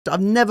I've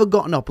never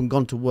gotten up and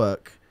gone to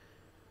work,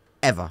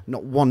 ever.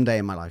 Not one day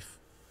in my life.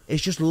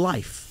 It's just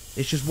life.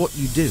 It's just what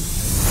you do.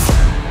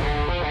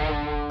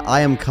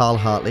 I am Carl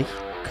Hartley,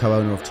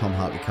 co-owner of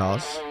Hartley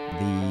Cars,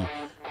 the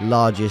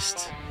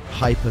largest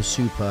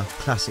super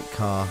classic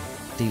car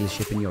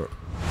dealership in Europe.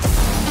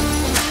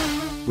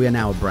 We are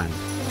now a brand.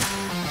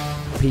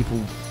 People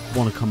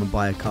want to come and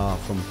buy a car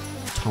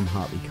from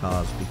Hartley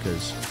Cars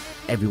because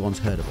everyone's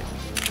heard of it.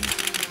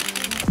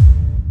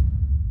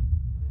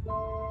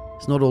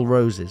 It's not all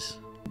roses.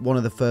 One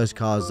of the first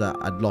cars that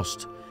I'd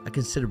lost a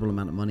considerable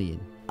amount of money in,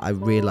 I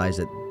realised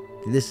that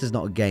this is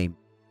not a game.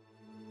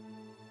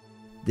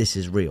 This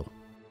is real.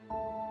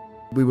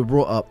 We were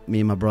brought up,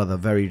 me and my brother,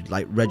 very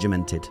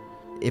regimented.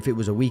 If it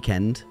was a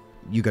weekend,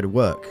 you go to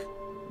work.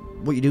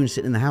 What are you doing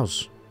sitting in the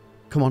house?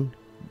 Come on,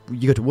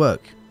 you go to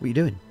work. What are you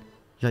doing?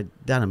 You're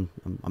like, Dad, I'm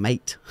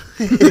 8.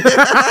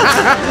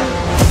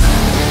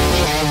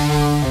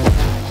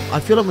 I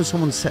feel like when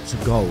someone sets a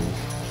goal,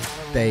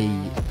 they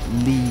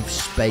leave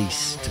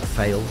space to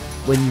fail.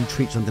 When you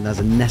treat something as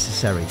a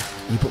necessary,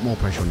 you put more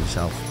pressure on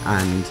yourself.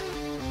 And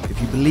if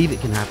you believe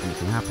it can happen, it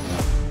can happen.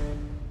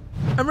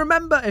 And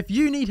remember, if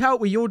you need help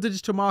with your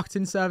digital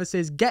marketing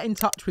services, get in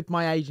touch with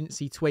my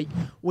agency, Tweak.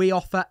 We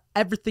offer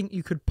everything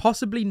you could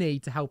possibly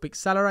need to help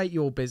accelerate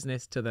your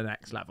business to the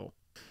next level.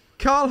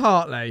 Carl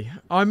Hartley,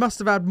 I must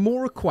have had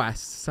more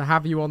requests to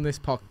have you on this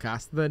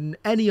podcast than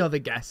any other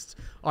guest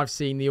I've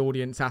seen the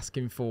audience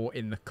asking for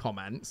in the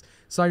comments.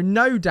 So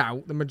no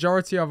doubt the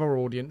majority of our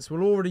audience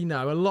will already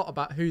know a lot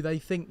about who they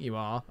think you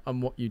are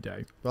and what you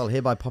do. Well,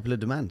 here by popular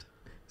demand.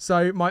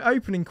 So my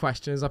opening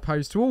question, as I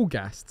pose to all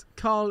guests,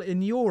 Carl,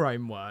 in your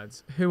own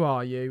words, who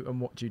are you and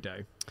what do you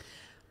do?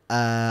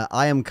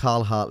 I am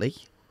Carl Hartley,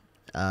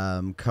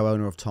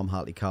 co-owner of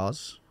Hartley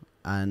Cars,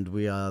 and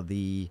we are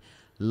the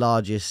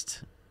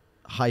largest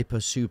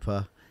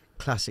super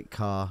classic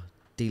car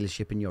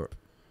dealership in Europe.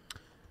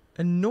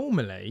 And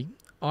normally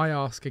I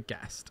ask a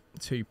guest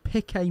to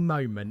pick a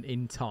moment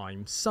in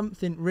time,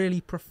 something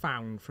really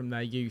profound from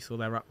their youth or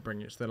their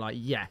upbringing. So they're like,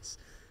 yes,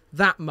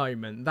 that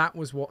moment, that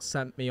was what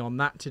sent me on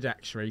that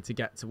trajectory to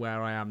get to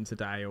where I am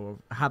today, or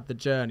had the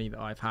journey that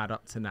I've had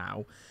up to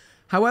now.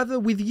 However,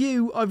 with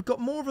you, I've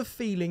got more of a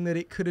feeling that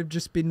it could have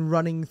just been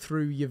running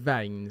through your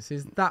veins.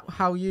 Is that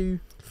how you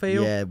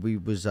feel? Yeah, we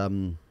was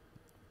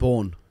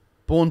born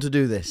to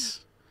do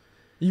this.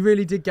 You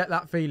really did get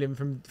that feeling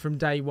from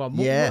day one.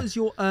 Yeah. What was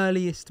your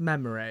earliest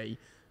memory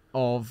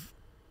of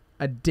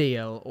a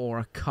deal or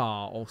a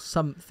car or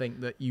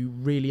something that you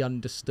really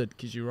understood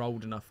because you were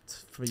old enough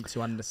for you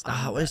to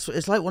understand?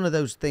 It's like one of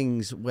those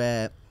things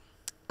where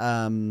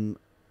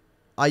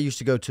I used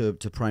to go to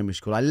primary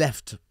school. I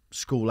left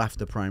school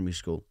after primary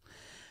school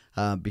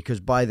because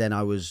by then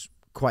I was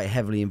quite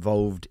heavily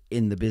involved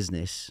in the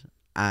business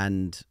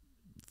and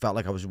felt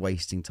like I was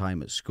wasting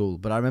time at school.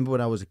 But I remember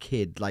when I was a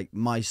kid, like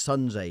my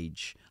son's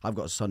age, I've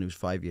got a son who's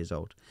 5 years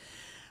old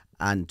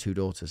and 2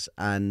 daughters,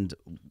 and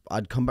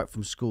I'd come back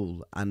from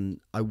school and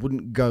I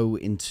wouldn't go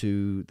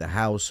into the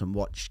house and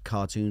watch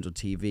cartoons or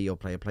TV or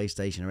play a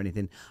PlayStation or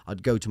anything.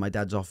 I'd go to my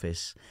dad's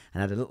office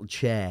and had a little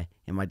chair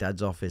in my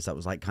dad's office that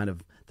was like kind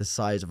of the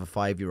size of a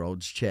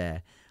 5-year-old's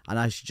chair, and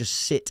I should just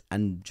sit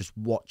and just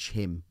watch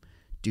him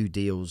do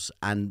deals.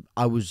 And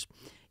I was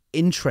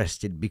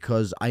interested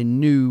because I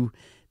knew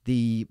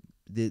the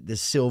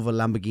silver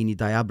Lamborghini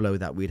Diablo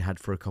that we'd had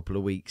for a couple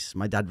of weeks.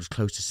 My dad was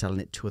close to selling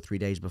it 2 or 3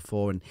 days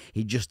before, and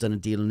he'd just done a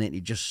deal on it, and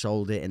he just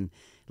sold it, and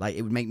like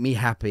it would make me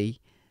happy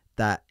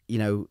that, you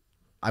know,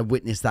 I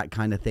witnessed that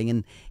kind of thing.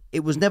 And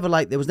it was never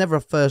like, there was never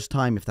a first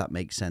time, if that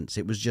makes sense.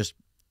 It was just,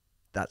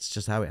 that's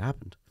just how it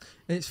happened.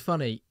 And it's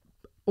funny,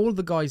 all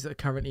the guys that are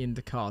currently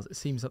into cars, it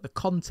seems like the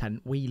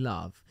content we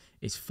love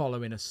is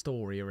following a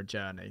story or a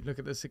journey. Look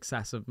at the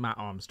success of Matt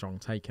Armstrong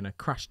taking a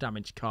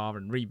crash-damaged car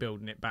and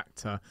rebuilding it back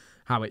to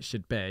how it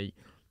should be.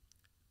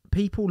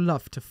 People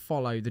love to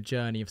follow the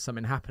journey of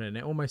something happening.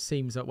 It almost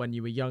seems that when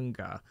you were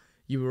younger,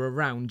 you were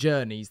around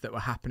journeys that were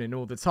happening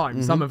all the time.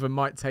 Mm-hmm. Some of them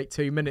might take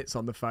 2 minutes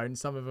on the phone.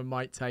 Some of them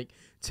might take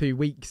 2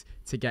 weeks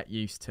to get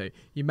used to.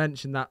 You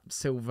mentioned that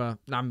silver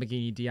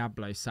Lamborghini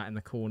Diablo sat in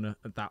the corner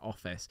of that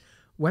office.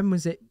 When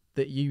was it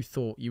that you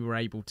thought you were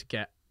able to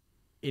get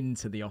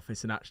into the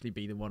office and actually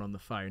be the one on the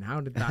phone?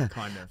 How did that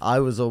kind of... I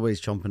was always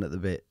chomping at the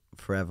bit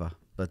forever,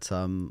 but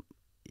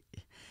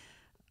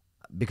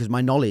because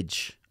my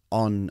knowledge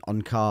on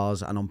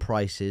cars and on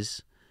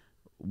prices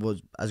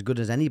was as good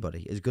as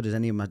anybody, as good as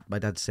any of my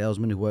dad's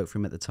salesmen who worked for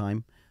him at the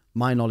time.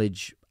 My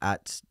knowledge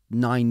at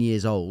 9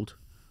 years old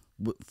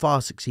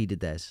far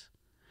succeeded theirs.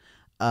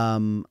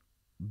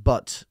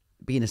 But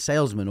being a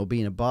salesman or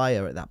being a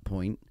buyer at that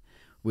point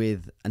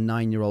with a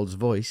 9-year-old's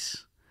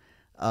voice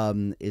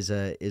is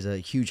a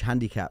huge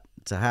handicap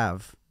to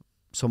have.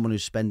 Someone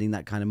who's spending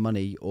that kind of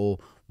money or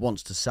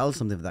wants to sell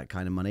something for that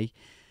kind of money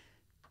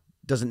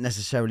doesn't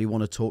necessarily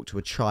want to talk to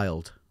a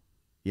child.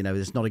 You know,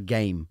 it's not a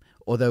game.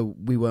 Although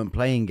we weren't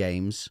playing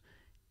games,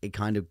 it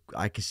kind of,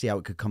 I could see how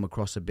it could come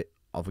across a bit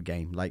of a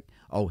game. Like,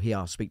 oh, here,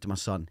 I'll speak to my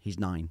son. He's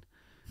 9.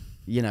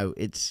 You know,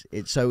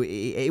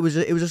 it was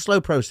a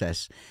slow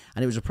process,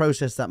 and it was a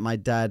process that my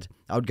dad,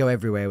 I would go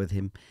everywhere with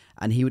him,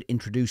 and he would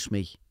introduce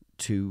me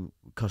to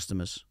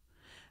customers,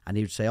 and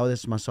he would say, "Oh,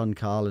 this is my son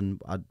Carl,"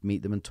 and I'd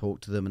meet them and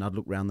talk to them, and I'd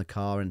look around the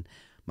car, and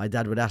my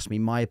dad would ask me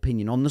my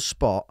opinion on the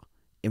spot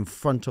in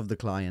front of the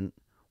client,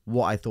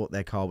 what I thought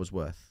their car was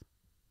worth.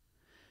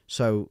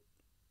 So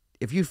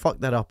if you fuck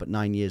that up at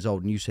 9 years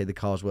old and you say the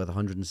car's worth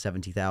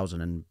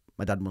 170,000 and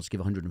my dad wants to give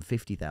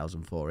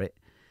 150,000 for it,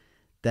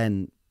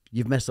 then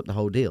you've messed up the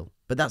whole deal.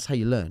 But that's how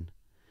you learn.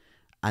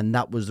 And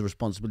that was the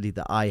responsibility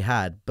that I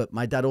had. But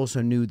my dad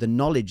also knew the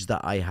knowledge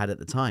that I had at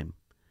the time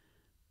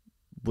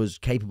was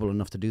capable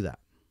enough to do that.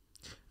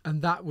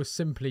 And that was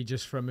simply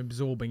just from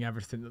absorbing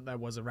everything that there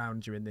was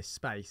around you in this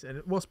space. And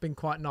what's been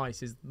quite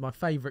nice is my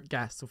favourite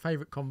guests or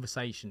favourite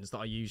conversations that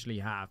I usually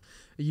have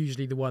are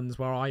usually the ones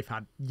where I've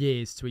had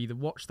years to either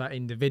watch that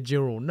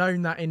individual or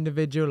known that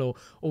individual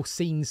or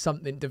seen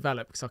something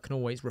develop, because I can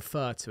always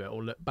refer to it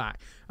or look back.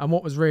 And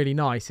what was really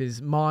nice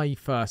is my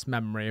first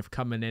memory of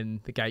coming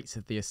in the gates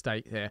of the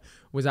estate here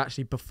was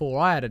actually before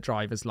I had a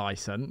driver's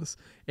licence,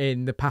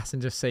 in the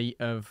passenger seat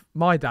of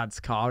my dad's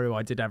car, who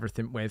I did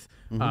everything with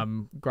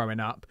growing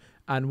up.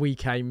 And we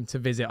came to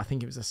visit, I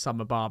think it was a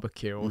summer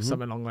barbecue or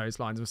something along those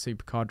lines, of a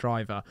supercar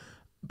driver.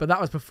 But that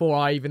was before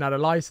I even had a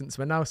license.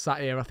 We're now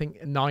sat here, I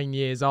think 9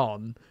 years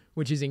on,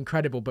 which is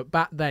incredible. But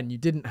back then you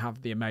didn't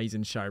have the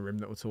amazing showroom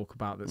that we'll talk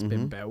about that's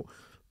been built.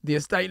 The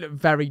estate looked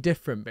very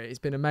different, but it's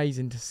been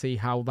amazing to see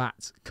how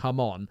that's come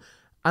on.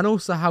 And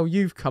also how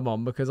you've come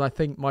on, because I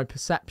think my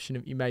perception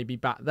of you maybe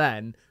back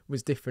then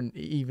was different,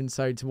 even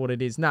so, to what it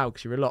is now,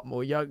 because you're a lot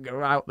more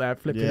younger, out there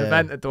flipping a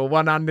Ventador,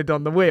 one-handed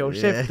on the wheel,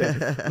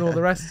 shifting, and all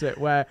the rest of it,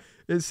 where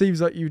it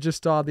seems like you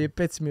just are the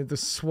epitome of the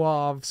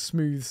suave,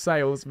 smooth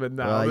salesman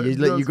now. Well,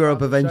 you grow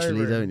up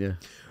eventually, don't you?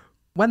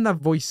 When that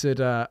voice had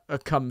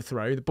come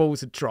through, the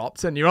balls had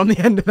dropped, and you're on the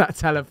end of that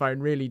telephone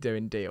really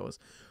doing deals.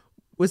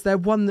 Was there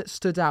one that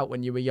stood out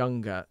when you were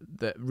younger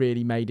that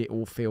really made it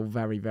all feel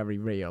very, very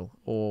real?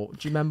 Or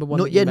do you remember one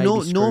that you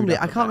maybe normally,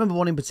 I can't remember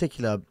one in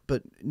particular,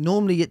 but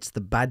normally it's the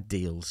bad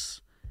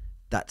deals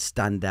that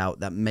stand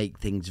out, that make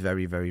things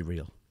very, very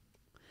real.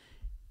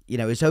 You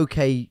know, it's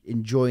okay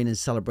enjoying and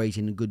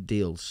celebrating good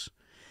deals,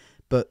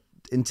 but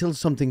until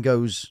something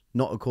goes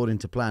not according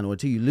to plan or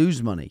until you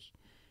lose money,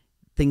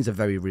 things are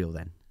very real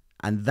then.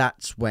 And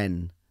that's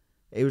when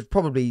it was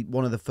probably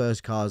one of the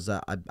first cars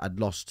that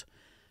I'd lost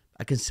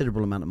a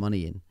considerable amount of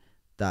money in,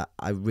 that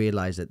I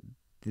realized that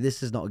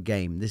this is not a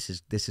game. This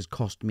has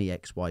cost me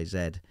X, Y,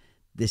 Z.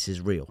 This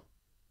is real.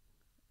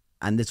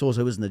 And this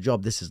also isn't a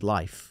job. This is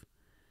life.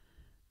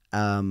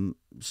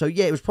 So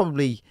yeah, it was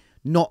probably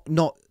not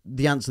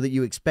the answer that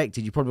you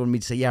expected. You probably wanted me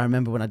to say, yeah, I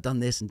remember when I'd done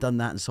this and done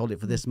that and sold it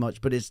for this much.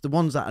 But it's the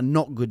ones that are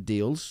not good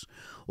deals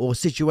or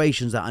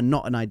situations that are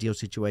not an ideal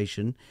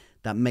situation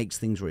that makes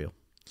things real.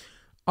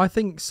 I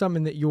think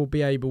something that you'll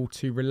be able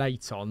to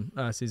relate on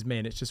versus me,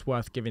 and it's just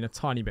worth giving a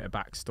tiny bit of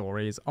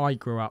backstory, is I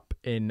grew up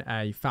in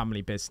a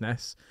family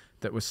business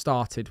that was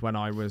started when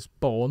I was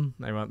born.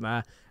 They weren't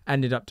there.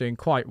 Ended up doing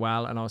quite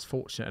well, and I was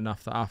fortunate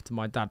enough that after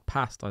my dad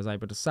passed, I was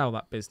able to sell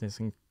that business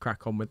and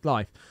crack on with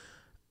life.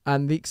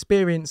 And the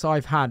experience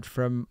I've had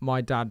from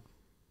my dad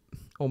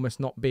almost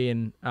not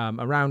being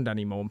around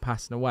anymore and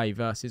passing away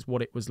versus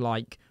what it was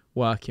like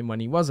working when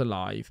he was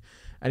alive.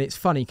 And it's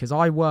funny because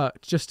I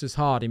worked just as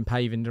hard in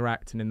paving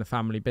direct and in the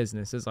family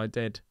business as I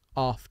did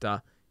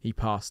after he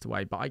passed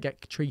away, but I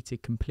get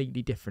treated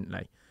completely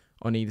differently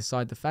on either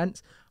side of the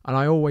fence. And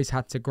I always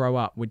had to grow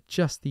up with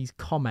just these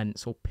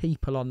comments or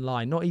people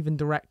online, not even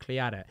directly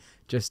at it,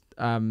 just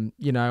oh,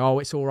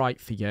 it's all right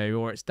for you,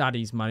 or it's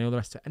daddy's money, all the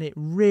rest of it. And it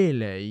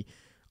really,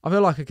 I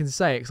feel like I can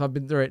say it because I've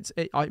been through it.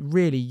 It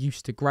really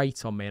used to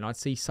grate on me, and I'd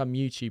see some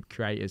YouTube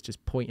creators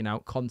just pointing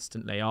out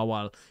constantly, oh,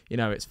 well,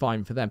 it's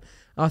fine for them.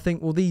 And I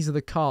think, well, these are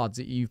the cards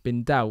that you've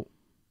been dealt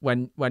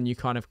when you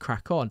kind of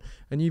crack on.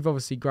 And you've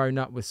obviously grown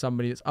up with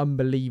somebody that's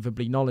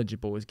unbelievably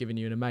knowledgeable, has given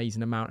you an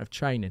amazing amount of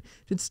training.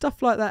 Did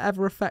stuff like that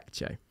ever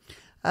affect you?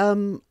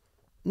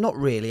 Not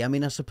really. I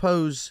mean, I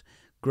suppose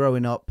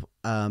growing up,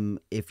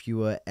 if you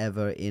were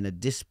ever in a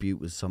dispute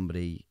with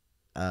somebody,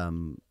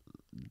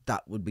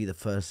 that would be the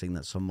first thing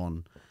that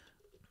someone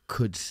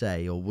could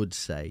say or would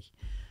say.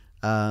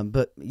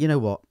 But you know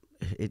what?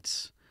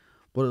 It's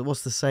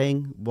what's the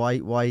saying? Why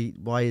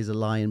is a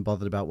lion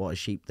bothered about what a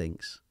sheep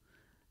thinks?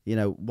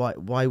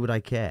 Why would I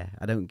care?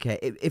 I don't care.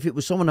 If it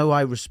was someone who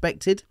I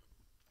respected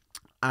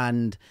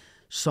and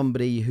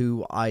somebody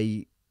who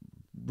I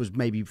was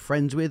maybe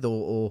friends with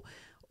or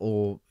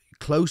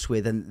close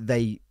with, and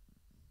they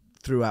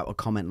threw out a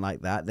comment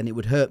like that, then it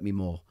would hurt me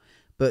more.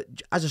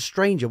 But as a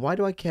stranger, why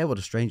do I care what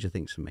a stranger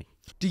thinks of me?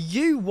 Do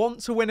you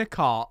want to win a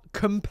car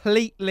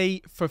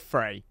completely for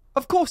free?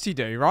 Of course you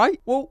do, right?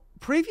 Well,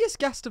 previous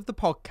guest of the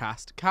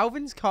podcast,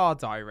 Calvin's Car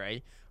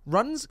Diary,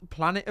 runs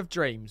Planet of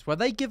Dreams, where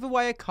they give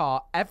away a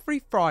car every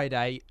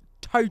Friday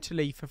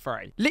totally for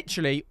free.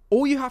 Literally,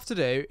 all you have to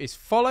do is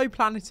follow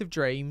Planet of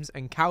Dreams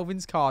and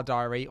Calvin's Car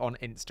Diary on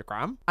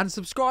Instagram and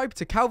subscribe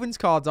to Calvin's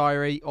Car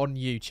Diary on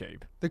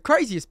YouTube. The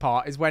craziest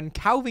part is when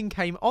Calvin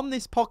came on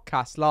this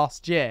podcast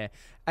last year,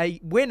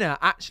 a winner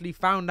actually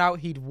found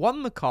out he'd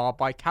won the car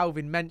by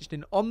Calvin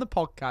mentioning on the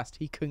podcast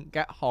he couldn't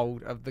get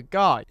hold of the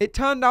guy. It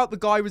turned out the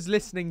guy was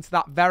listening to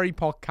that very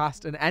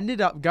podcast and ended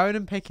up going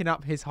and picking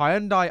up his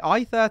Hyundai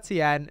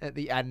i30N at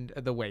the end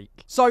of the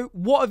week. So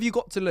what have you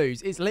got to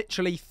lose? It's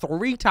literally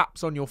 3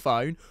 taps on your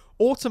phone,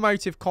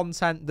 automotive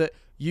content that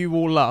you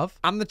will love,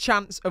 and the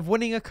chance of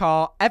winning a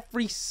car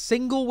every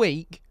single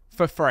week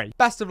for free.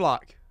 Best of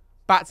luck.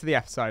 Back to the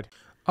episode.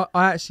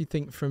 I actually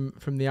think from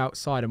the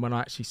outside, and when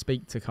I actually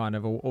speak to kind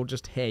of, or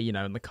just hear, you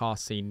know, in the car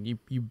scene,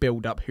 you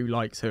build up who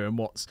likes who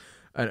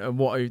and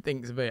who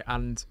thinks of it.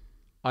 And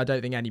I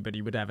don't think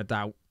anybody would ever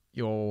doubt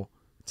your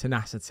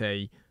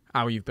tenacity,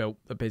 how you've built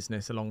the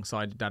business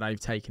alongside your dad, how you've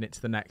taken it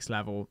to the next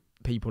level.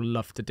 People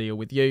love to deal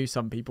with you.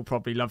 Some people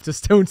probably love to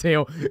still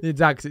deal with your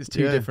dad because it's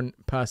two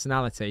different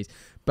personalities.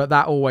 But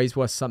that always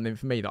was something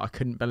for me that I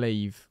couldn't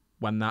believe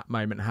when that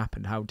moment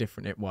happened, how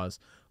different it was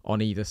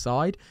on either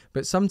side.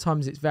 But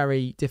sometimes it's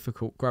very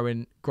difficult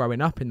growing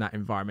up in that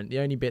environment. The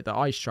only bit that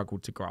I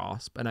struggled to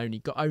grasp and only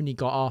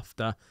got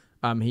after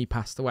he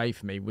passed away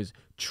for me was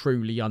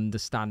truly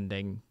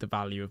understanding the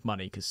value of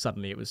money, because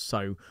suddenly it was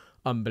so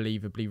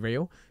unbelievably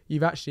real.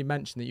 You've actually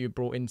mentioned that you were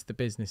brought into the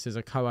business as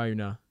a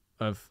co-owner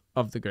of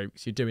the group,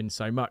 because you're doing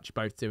so much,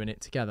 both doing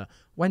it together.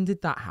 When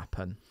did that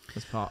happen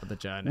as part of the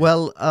journey?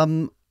 Well,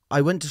 I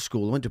went to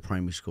school. I went to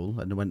primary school,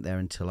 and I went there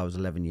until I was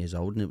 11 years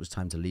old, and it was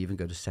time to leave and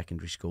go to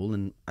secondary school.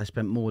 And I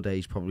spent more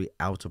days probably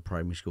out of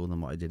primary school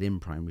than what I did in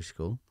primary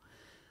school.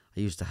 I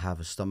used to have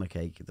a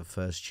stomachache the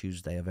first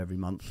Tuesday of every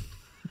month,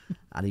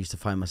 and I used to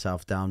find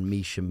myself down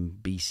Measham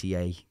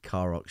BCA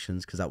car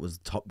auctions, because that was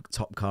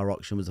top car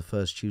auction was the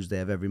first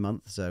Tuesday of every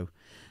month. So,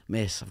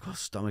 miss, I've got a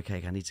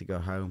stomachache. I need to go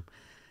home.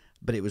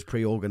 But it was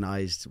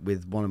pre-organised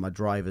with one of my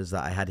drivers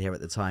that I had here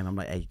at the time. I'm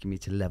like, hey, give me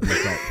till 11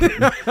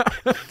 o'clock.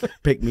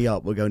 Pick me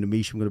up. We're going to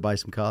Measham. I'm going to buy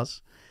some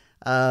cars.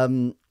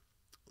 And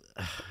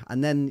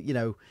then, you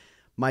know,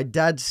 my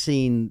dad's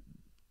seen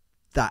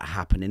that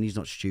happen, and he's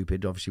not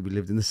stupid. Obviously, we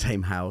lived in the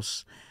same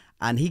house.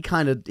 And he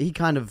kind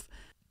of,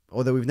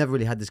 although we've never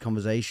really had this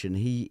conversation,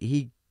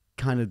 he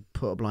kind of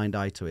put a blind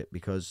eye to it,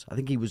 because I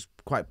think he was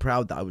quite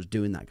proud that I was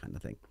doing that kind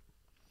of thing.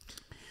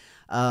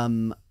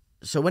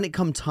 So when it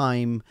come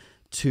time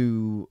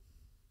to,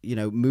 you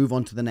know, move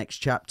on to the next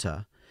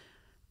chapter,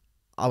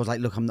 I was like,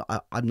 look, I'm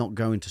not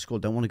going to school.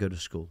 I don't want to go to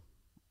school.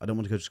 I don't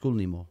want to go to school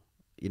anymore.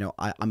 You know,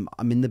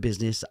 I'm in the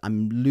business.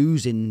 I'm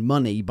losing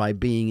money by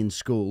being in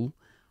school.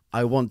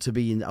 I want to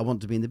be in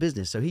the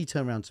business. So he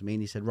turned around to me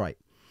and he said, right,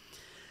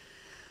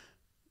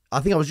 I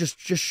think I was just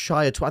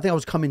shy of 12. I think I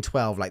was coming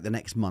 12 like the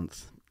next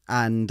month.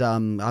 And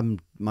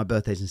my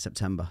birthday's in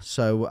September.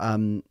 So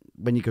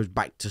when he goes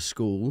back to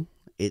school,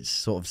 it's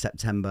sort of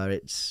September.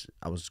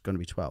 I was going to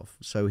be 12.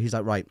 So he's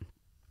like, right,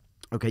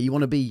 okay, you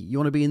want to be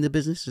in the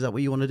business? Is that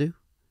what you want to do?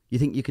 You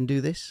think you can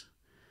do this?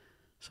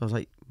 So I was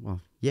like, well,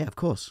 yeah, of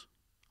course.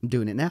 I'm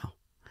doing it now.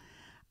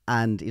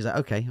 And he's like,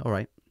 okay, all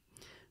right.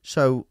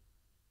 So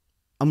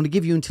I'm going to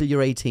give you until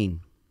you're 18.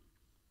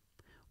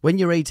 When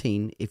you're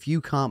 18, if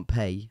you can't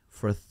pay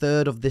for a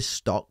third of this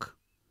stock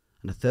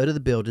and a third of the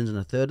buildings and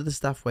a third of the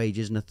staff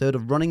wages and a third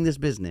of running this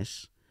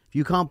business, if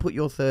you can't put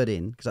your third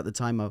in, because at the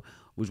time I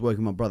was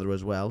working with my brother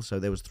as well, so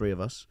there was 3 of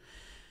us,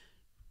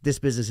 this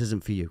business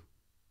isn't for you.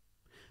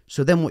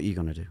 So then what are you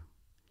going to do?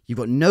 You've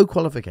got no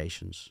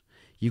qualifications.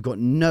 You've got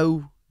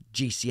no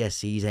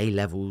GCSEs,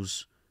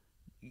 A-levels.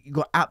 You've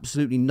got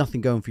absolutely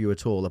nothing going for you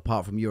at all,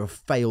 apart from you're a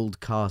failed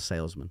car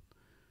salesman.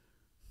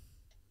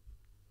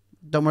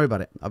 Don't worry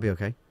about it. I'll be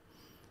okay.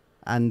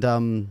 And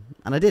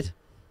I did.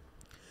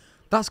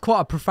 That's quite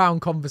a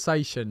profound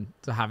conversation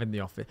to have in the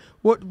office.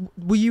 What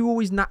were you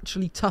always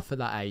naturally tough at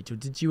that age, or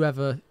did you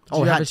ever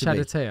shed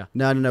a tear?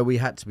 No. We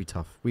had to be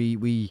tough.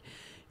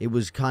 It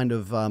was kind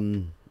of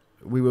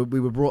we were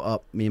brought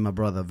up, me and my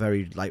brother,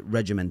 very like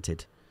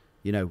regimented.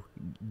 You know,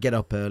 get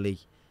up early,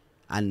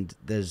 and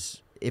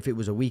if it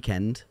was a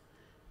weekend,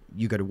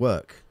 you go to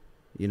work.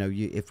 You know,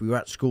 if we were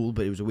at school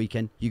but it was a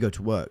weekend, you go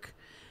to work.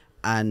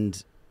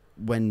 And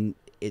when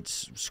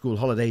it's school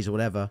holidays or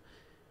whatever,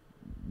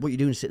 what are you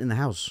doing sitting in the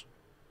house?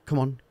 Come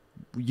on,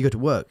 you go to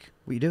work.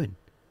 What are you doing?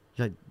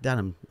 You're like, Dad,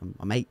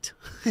 I'm 8.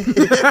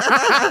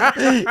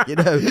 You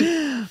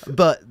know,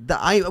 but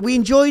we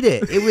enjoyed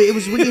it.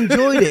 We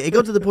enjoyed it. It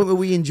got to the point where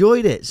we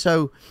enjoyed it.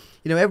 So,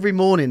 you know, every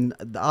morning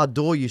our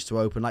door used to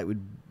open like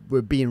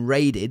we're being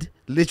raided,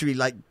 literally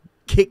like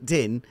kicked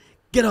in.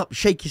 Get up,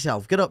 shake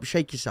yourself. Get up,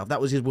 shake yourself. That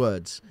was his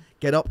words.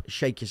 Get up,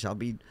 shake yourself.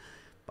 Be,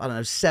 I don't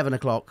know, 7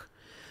 o'clock.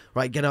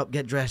 Right, get up,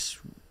 get dressed.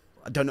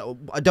 I don't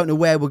know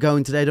where we're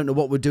going today. I don't know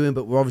what we're doing,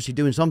 but we're obviously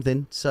doing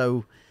something.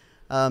 So,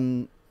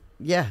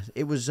 yeah,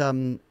 it was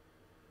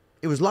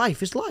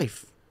life. It's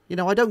life. You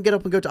know, I don't get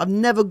up and I've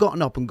never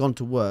gotten up and gone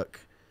to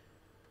work,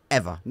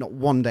 ever. Not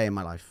one day in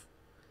my life.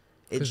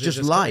 It's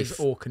just life. It's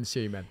all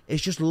consuming.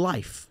 It's just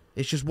life.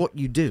 It's just what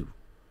you do.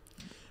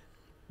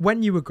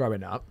 When you were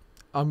growing up,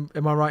 am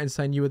I right in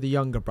saying you were the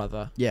younger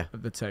brother Yeah.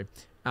 of the two?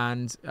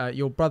 And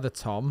your brother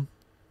Tom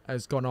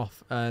has gone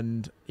off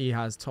and he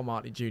has Tom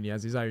Hartley Jr.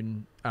 as his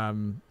own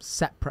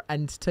separate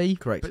entity.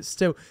 Correct. But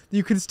still,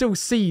 you can still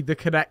see the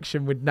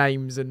connection with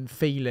names and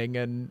feeling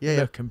and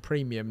look and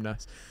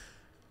premiumness.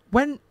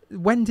 When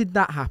did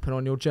that happen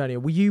on your journey?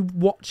 Were you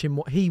watching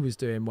what he was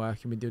doing,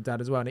 working with your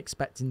dad as well, and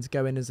expecting to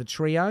go in as a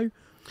trio?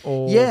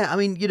 Or Yeah, I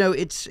mean,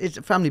 it's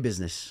a family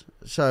business.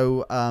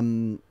 So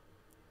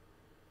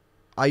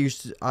I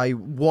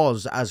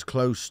was as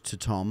close to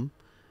Tom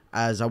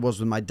as I was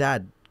with my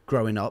dad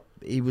growing up.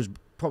 He was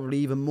probably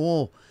even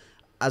more,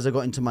 as I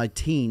got into my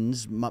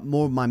teens,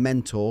 more my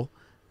mentor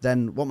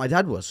than what my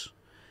dad was.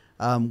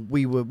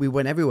 We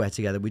went everywhere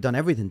together. We'd done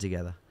everything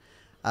together.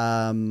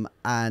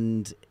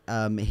 And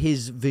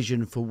his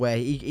vision for where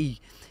he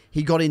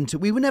got into,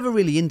 we were never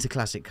really into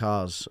classic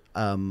cars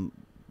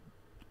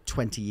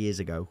 20 years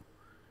ago,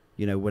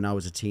 when I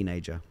was a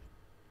teenager.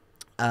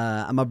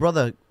 And my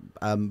brother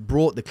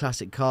brought the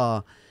classic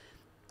car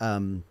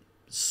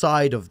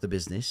side of the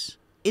business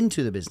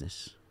into the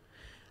business.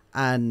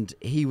 And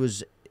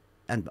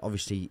and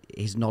obviously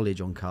his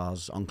knowledge on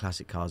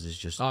classic cars is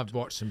just... I've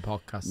watched some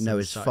podcasts. No,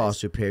 it's far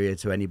superior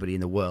to anybody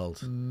in the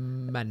world.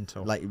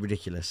 Mental. Like,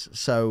 ridiculous.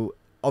 So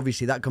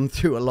obviously that comes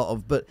through a lot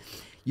of, but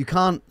you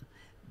can't,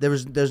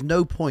 there's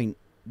no point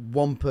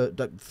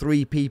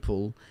three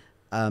people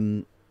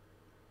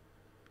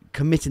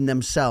committing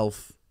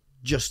themselves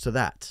just to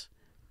that.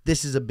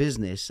 This is a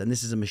business and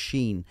this is a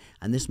machine,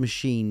 and this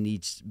machine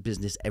needs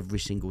business every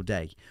single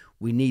day.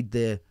 We need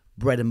the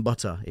bread and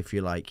butter, if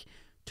you like,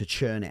 to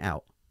churn it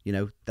out.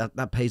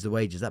 That pays the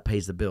wages, that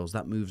pays the bills,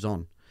 that moves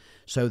on.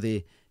 So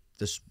the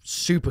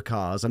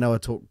supercars, I know I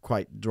talk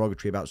quite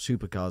derogatory about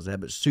supercars there,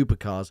 but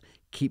supercars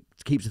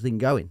keeps the thing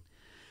going.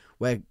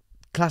 Where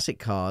classic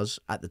cars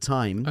at the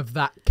time of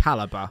that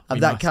caliber,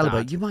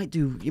 you might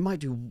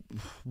do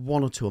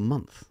one or two a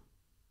month.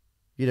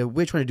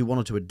 We're trying to do one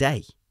or two a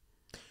day.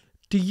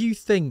 Do you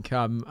think,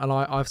 and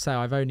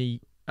I've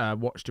only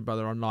watched your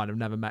brother online, I've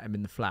never met him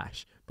in the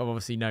flesh, but I've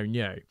obviously known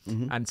you.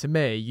 Mm-hmm. And to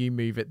me, you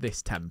move at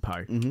this tempo.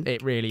 Mm-hmm.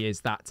 It really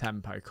is that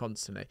tempo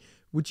constantly.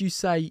 Would you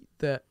say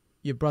that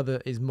your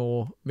brother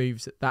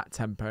moves at that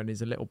tempo and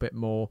is a little bit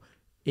more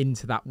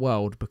into that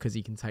world because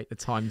he can take the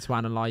time to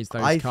analyse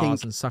those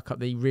cars and suck up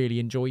that he really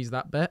enjoys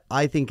that bit?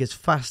 I think as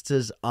fast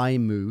as I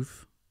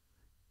move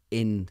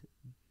in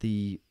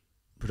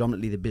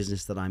predominantly the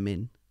business that I'm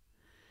in,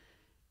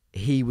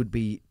 he would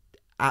be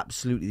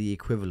absolutely the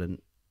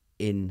equivalent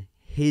in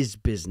his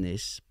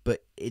business,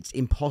 but it's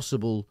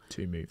impossible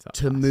to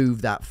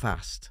move that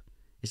fast.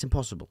 It's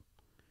impossible.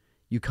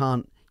 You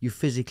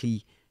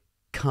physically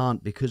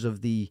can't because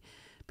of the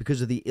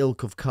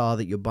ilk of car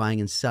that you're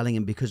buying and selling,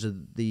 and because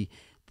of the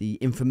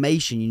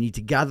information you need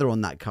to gather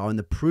on that car and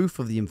the proof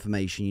of the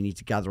information you need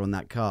to gather on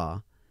that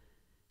car.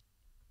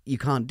 You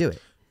can't do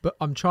it. But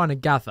I'm trying to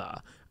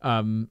gather,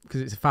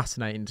 because it's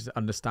fascinating to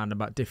understand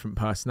about different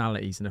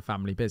personalities in a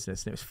family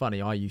business. And it was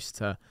funny, I used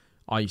to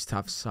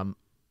have some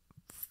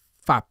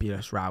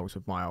fabulous rows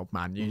with my old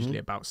man, usually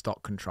about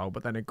stock control,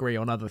 but then agree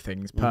on other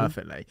things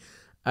perfectly.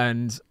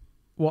 And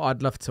what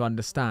I'd love to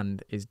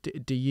understand is,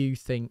 do you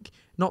think,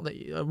 not that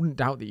I wouldn't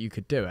doubt that you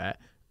could do it,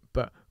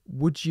 but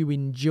would you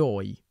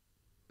enjoy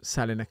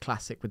selling a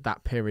classic with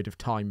that period of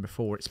time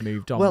before it's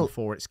moved on,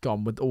 before it's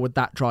gone, or would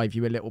that drive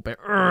you a little bit?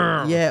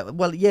 Yeah,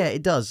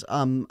 it does.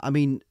 I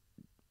mean,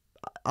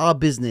 our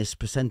business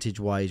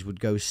percentage-wise would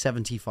go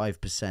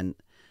 75%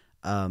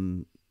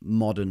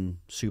 modern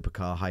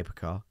supercar,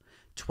 hypercar,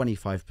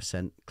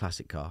 25%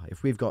 classic car.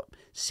 If we've got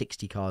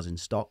 60 cars in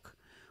stock,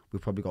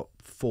 we've probably got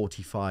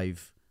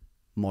 45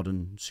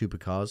 modern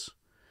supercars,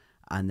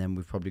 and then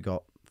we've probably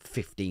got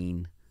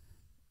 15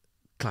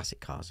 classic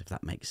cars, if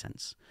that makes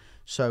sense.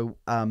 So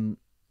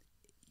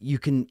you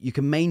can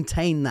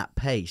maintain that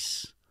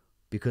pace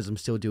because I'm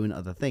still doing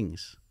other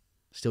things,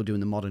 still doing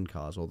the modern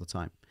cars all the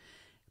time.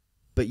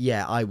 But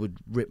yeah, I would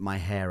rip my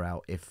hair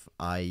out if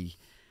I,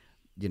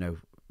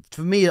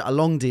 for me, a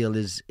long deal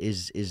is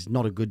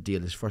not a good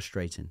deal. It's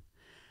frustrating.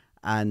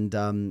 And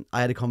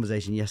I had a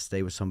conversation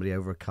yesterday with somebody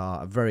over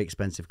a very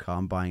expensive car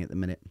I'm buying at the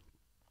minute.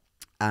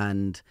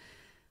 And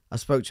I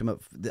spoke to him.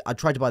 I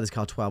tried to buy this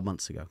car 12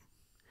 months ago.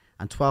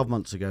 And 12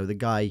 months ago, the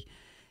guy,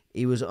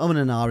 he was and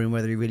ahhing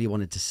whether he really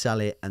wanted to sell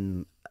it.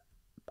 And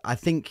I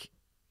think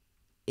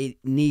it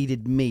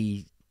needed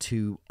me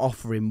to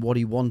offer him what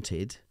he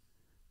wanted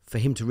for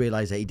him to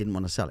realise that he didn't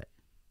want to sell it.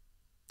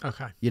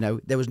 Okay.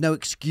 There was no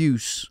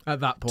excuse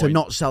at that point to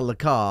not sell the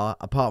car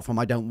apart from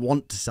I don't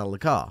want to sell the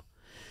car.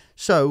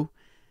 So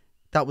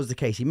that was the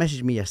case. He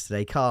messaged me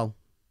yesterday, Carl,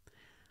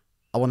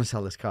 I want to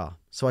sell this car.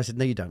 So I said,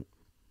 no, you don't.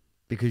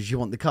 Because you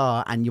want the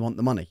car and you want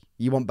the money.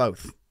 You want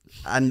both.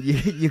 And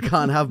you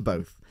can't have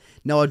both.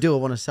 No, I do. I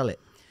want to sell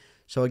it.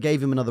 So I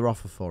gave him another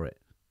offer for it.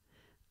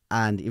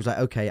 And he was like,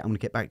 okay, I'm going to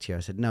get back to you.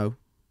 I said, no,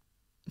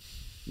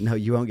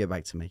 you won't get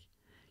back to me.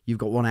 You've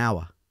got 1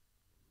 hour.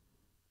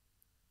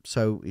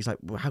 So he's like,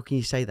 well, how can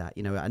you say that?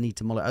 I need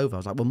to mull it over. I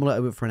was like, well, mull it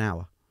over for an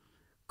hour.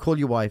 Call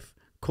your wife,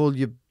 call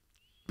your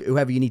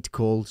whoever you need to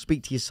call,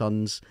 speak to your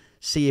sons,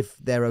 see if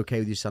they're okay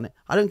with your son.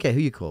 I don't care who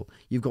you call.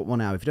 You've got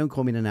 1 hour. If you don't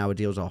call me in an hour,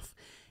 deal's off.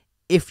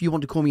 If you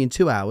want to call me in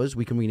 2 hours,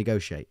 we can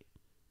renegotiate.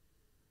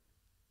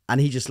 And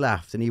he just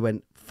laughed and he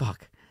went,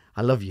 fuck,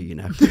 I love you, you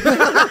know.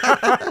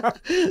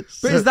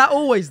 But is that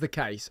always the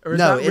case? Or is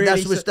No, that really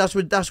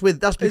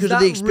that's because of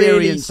the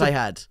experience I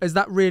had. Has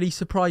that really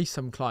surprised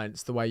some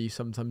clients the way you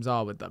sometimes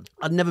are with them?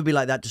 I'd never be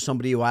like that to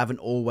somebody who I haven't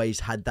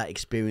always had that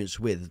experience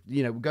with.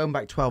 You know, going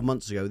back 12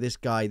 months ago, this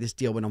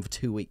deal went on for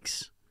 2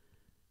 weeks,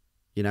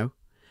 you know?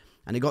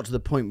 And it got to the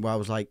point where I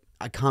was like,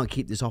 I can't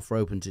keep this offer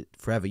open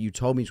forever. You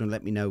told me you were going to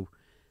let me know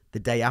the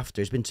day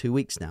after. It's been 2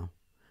 weeks now.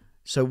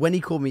 So when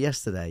he called me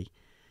yesterday,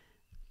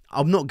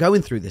 I'm not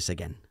going through this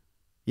again.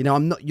 You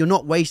know, you're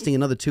not wasting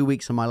another 2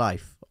 weeks of my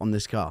life on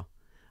this car.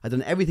 I've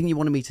done everything you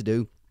wanted me to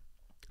do.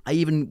 I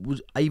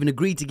even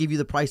agreed to give you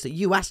the price that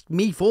you asked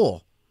me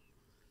for.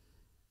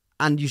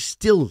 And you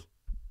still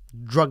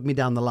drugged me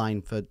down the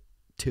line for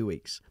 2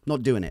 weeks. I'm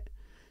not doing it.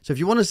 So if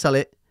you want to sell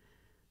it,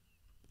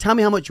 tell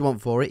me how much you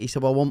want for it. He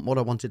said, well, I want what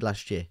I wanted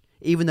last year.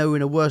 Even though we're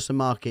in a worse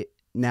market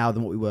now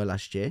than what we were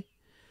last year.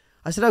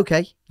 I said,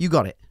 okay, you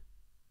got it.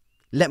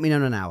 Let me know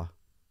in an hour.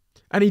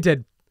 And he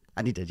did.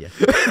 And he did, yeah.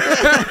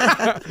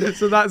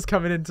 So that's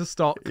coming into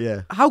stock.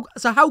 Yeah.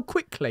 How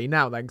quickly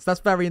now then? Because that's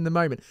very in the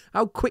moment.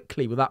 How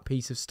quickly will that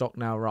piece of stock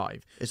now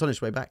arrive? It's on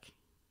its way back.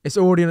 It's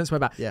already on its way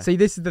back. Yeah. See,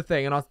 this is the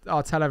thing, and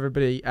I'll tell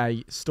everybody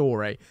a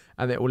story,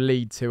 and it will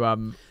lead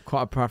to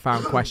quite a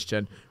profound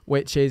question,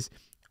 which is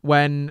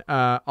when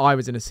I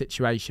was in a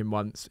situation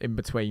once in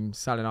between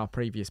selling our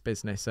previous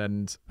business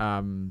and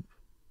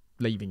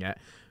leaving it,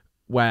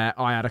 where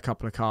I had a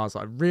couple of cars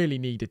I really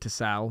needed to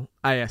sell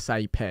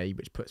ASAP,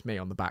 which puts me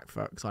on the back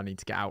foot because I need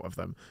to get out of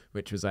them,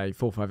 which was a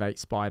 458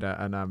 Spider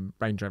and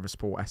Range Rover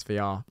Sport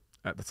SVR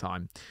at the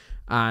time.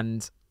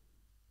 And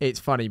it's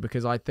funny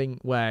because I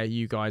think where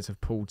you guys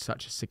have pulled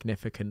such a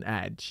significant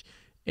edge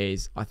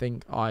is I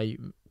think I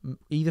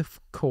either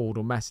called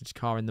or messaged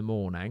Carl in the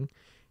morning.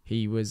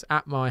 He was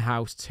at my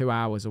house 2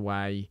 hours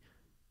away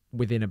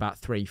within about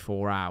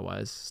 3-4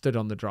 hours, stood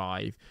on the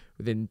drive.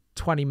 Within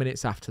 20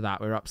 minutes after that,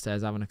 we were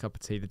upstairs having a cup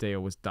of tea. The deal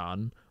was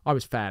done. I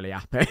was fairly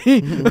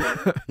happy.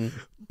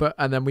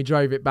 And then we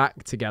drove it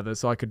back together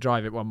so I could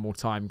drive it one more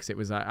time because it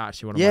was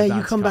actually one of my dad's cars.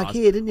 Yeah, you come back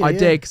here, didn't you? I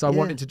did because I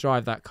wanted to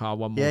drive that car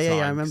one more time.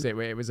 Yeah, I remember.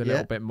 Because it was a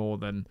little bit more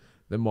than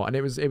what. And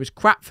it was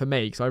crap for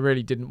me because I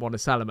really didn't want to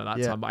sell them at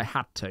that time, but I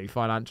had to.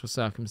 Financial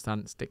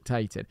circumstance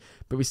dictated.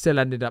 But we still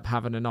ended up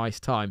having a nice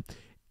time.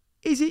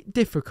 Is it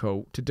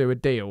difficult to do a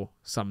deal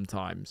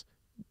sometimes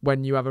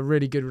when you have a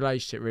really good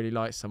relationship, really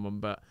like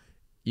someone, but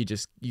you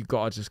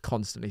got to just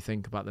constantly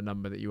think about the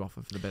number that you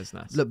offer for the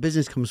business? Look,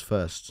 business comes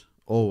first.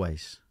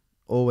 Always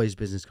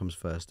business comes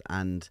first.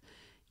 And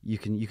you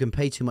can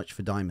pay too much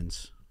for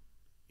diamonds.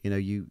 You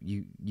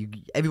know,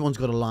 everyone's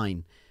got a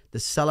line.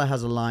 The seller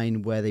has a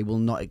line where they will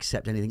not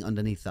accept anything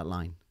underneath that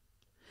line.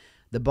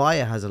 The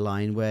buyer has a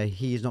line where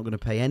he is not going to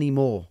pay any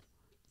more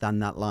than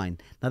that line.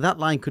 Now, that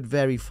line could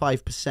vary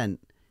 5%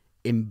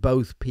 in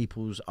both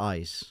people's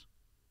eyes.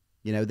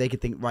 You know, they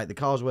could think, right, the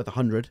car's worth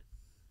 100.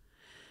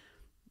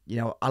 You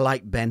know, I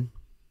like Ben.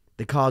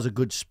 The car's a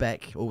good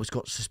spec. Oh, it's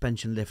got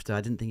suspension lifter.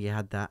 I didn't think he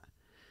had that.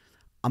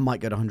 I might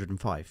go to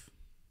 105.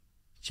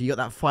 So you got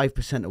that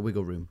 5% of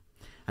wiggle room.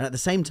 And at the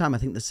same time, I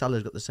think the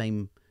seller's got the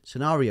same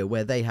scenario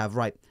where they have,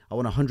 right, I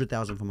want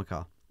 100,000 for my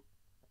car.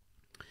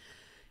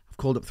 I've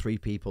called up 3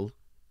 people.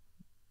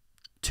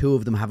 2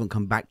 of them haven't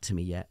come back to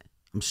me yet.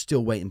 I'm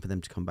still waiting for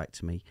them to come back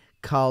to me.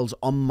 Carl's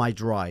on my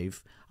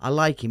drive. I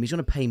like him. He's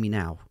going to pay me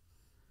now.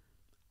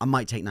 I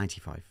might take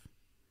 95.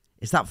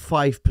 It's that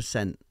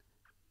 5%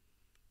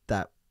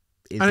 that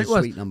is a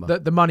sweet number.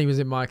 The money was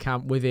in my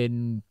account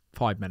within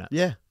 5 minutes.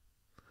 Yeah.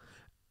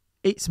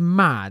 It's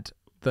mad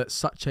that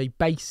such a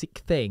basic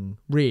thing,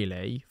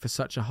 really, for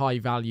such a high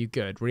value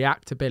good,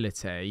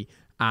 reactability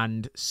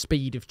and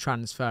speed of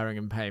transferring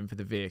and paying for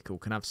the vehicle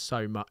can have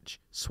so much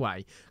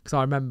sway. Because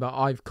I remember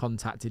I've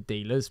contacted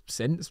dealers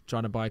since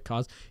trying to buy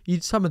cars.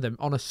 Some of them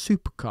on a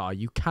supercar,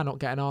 you cannot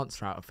get an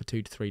answer out of for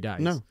 2 to 3 days.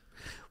 No.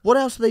 What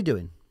else are they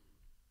doing?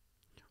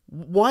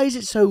 Why is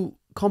it so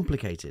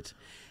complicated?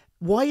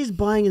 Why is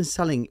buying and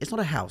selling? It's not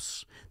a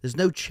house. There's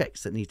no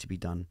checks that need to be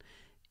done.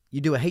 You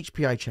do a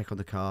HPI check on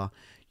the car.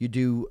 You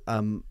do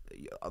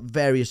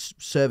various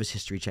service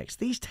history checks.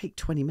 These take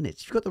 20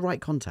 minutes. If you've got the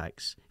right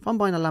contacts. If I'm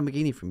buying a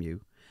Lamborghini from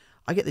you,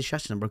 I get the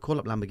chassis number. I call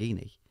up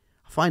Lamborghini.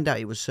 I find out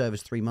it was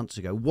serviced 3 months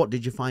ago. What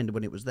did you find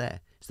when it was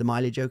there? Is the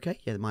mileage okay?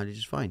 Yeah, the mileage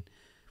is fine.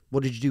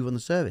 What did you do on the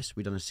service?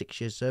 We've done a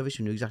 6-year service.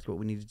 We knew exactly what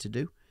we needed to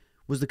do.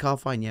 Was the car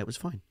fine? Yeah, it was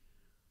fine.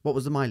 What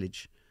was the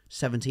mileage?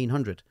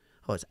 1,700.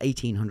 Oh, it's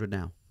 1,800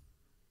 now.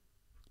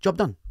 Job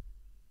done.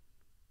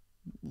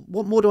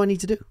 What more do I need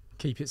to do?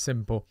 Keep it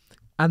simple.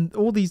 And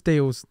all these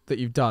deals that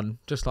you've done,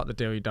 just like the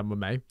deal you've done with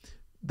me,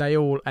 they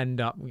all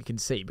end up, we can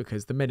see,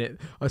 because the minute,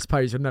 I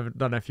suppose, don't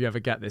know if you ever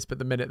get this, but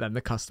the minute then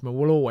the customer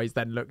will always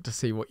then look to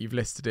see what you've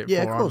listed it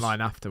for online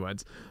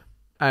afterwards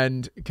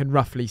and can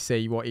roughly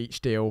see what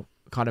each deal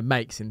kind of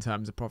makes in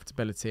terms of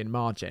profitability and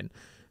margin.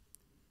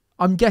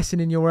 I'm guessing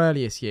in your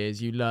earliest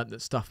years, you learnt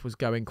that stuff was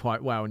going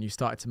quite well and you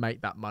started to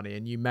make that money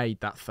and you made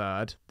that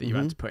third that you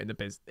had to put in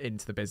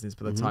into the business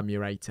by the time you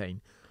were 18.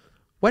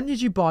 When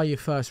did you buy your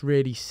first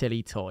really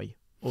silly toy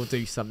or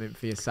do something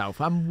for yourself,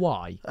 and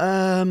why?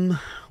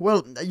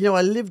 Well, you know,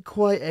 I lived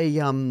quite a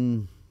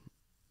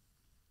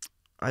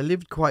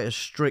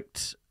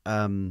strict,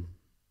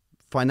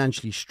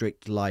 financially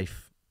strict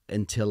life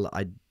until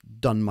I'd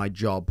done my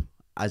job,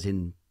 as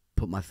in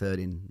put my third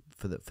in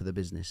for the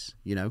business,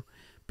 you know,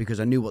 because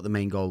I knew what the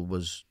main goal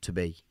was to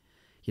be.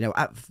 You know,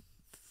 at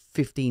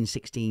 15,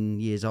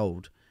 16 years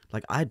old,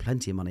 like, I had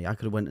plenty of money. I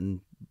could have went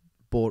and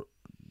bought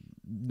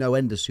no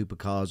end of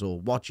supercars or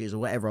watches or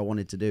whatever I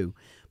wanted to do.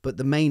 But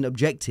the main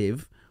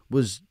objective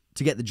was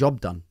to get the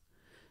job done.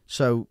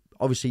 So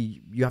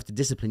obviously you have to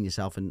discipline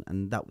yourself,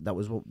 and that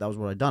was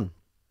what I'd done.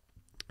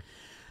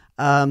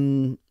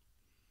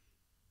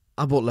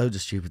 I bought loads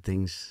of stupid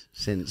things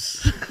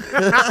since.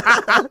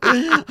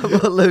 I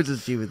bought loads of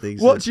stupid things.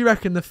 What do you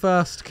reckon the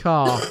first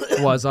car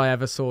was I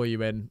ever saw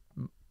you in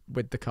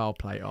with the car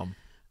plate on?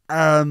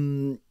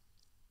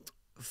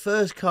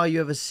 First car you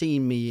ever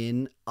seen me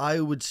in, I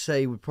would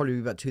say would probably be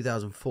about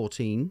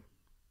 2014.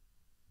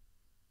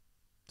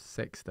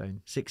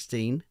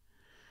 16.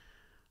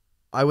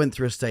 I went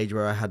through a stage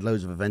where I had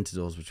loads of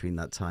Aventadors between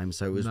that time,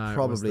 so it was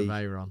probably... it was the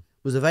Veyron.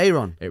 Was a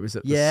Veyron? It was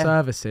at the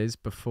services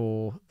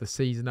before the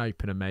season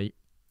opener meet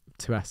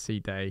to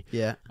SCD.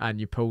 Yeah. And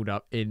you pulled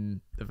up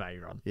in the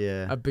Veyron.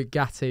 Yeah. A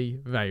Bugatti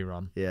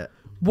Veyron. Yeah.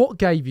 What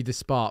gave you the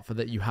spark for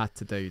that you had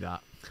to do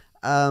that?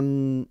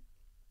 That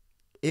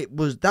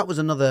was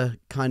another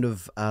kind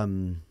of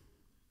another,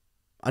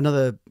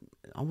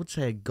 I would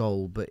say, a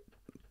goal, but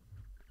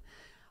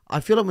I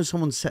feel like when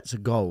someone sets a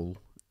goal,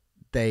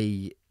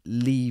 they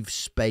leave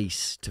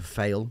space to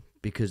fail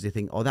because they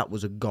think, oh, that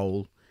was a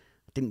goal.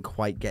 Didn't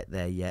quite get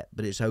there yet,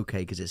 but it's okay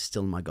because it's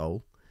still my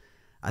goal.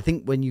 I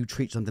think when you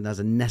treat something as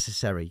a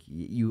necessary,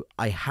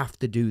 I have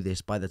to do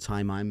this by the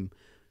time I'm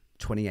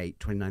 28,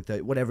 29,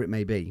 30, whatever it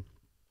may be,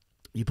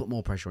 you put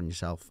more pressure on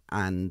yourself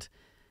and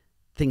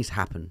things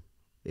happen.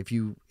 If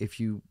you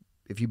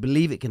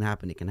believe it can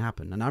happen, it can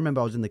happen. And I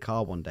remember I was in the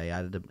car one day,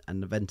 I had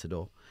an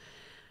Aventador,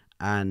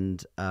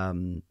 and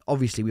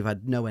obviously we've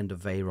had no end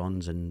of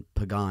Veyrons and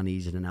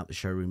Paganis in and out the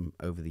showroom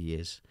over the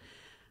years.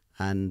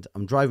 And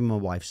I'm driving my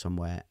wife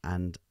somewhere,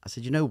 and I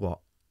said, you know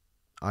what?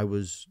 I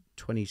was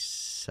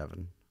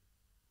 27.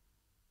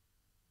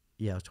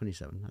 Yeah, I was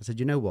 27. I said,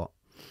 you know what?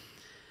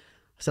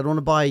 I said, I want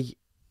to buy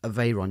a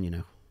Veyron, you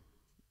know.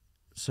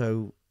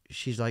 So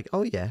she's like,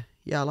 oh, yeah,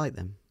 I like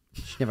them.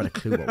 She never had a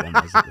clue what one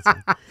was at the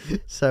time.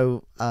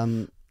 So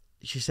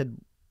she said,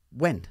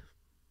 when?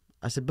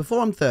 I said, before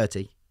I'm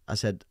 30, I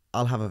said,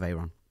 I'll have a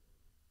Veyron.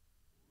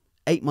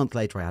 8 months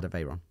later, I had a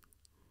Veyron.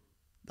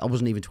 I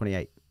wasn't even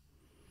 28.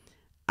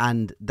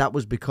 And that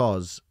was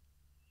because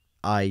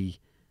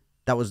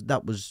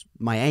that was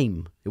my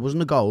aim. It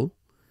wasn't a goal.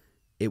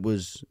 It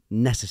was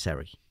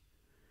necessary.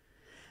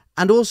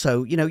 And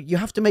also, you know, you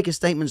have to make a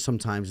statement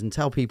sometimes and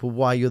tell people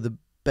why you're the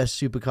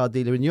best supercar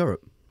dealer in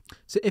Europe.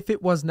 So if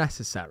it was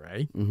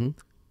necessary,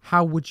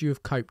 how would you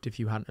have coped if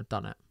you hadn't have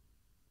done it?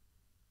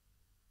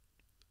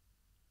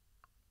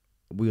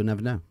 We'll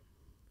never know.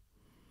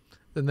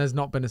 Then there's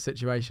not been a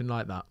situation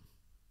like that.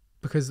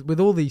 Because with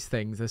all these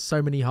things, there's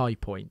so many high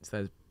points.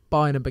 There's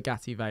buying a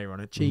Bugatti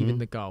Veyron, achieving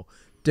the goal,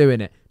 doing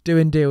it,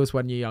 doing deals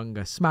when you're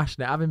younger,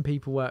 smashing it, having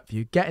people work for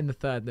you, getting the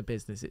third in the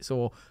business. It's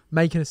all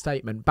making a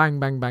statement, bang,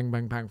 bang, bang,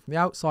 bang, bang. From the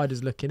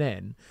outsiders looking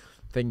in,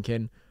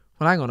 thinking,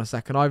 well, hang on a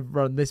second, I've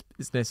run this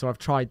business or I've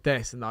tried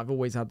this and I've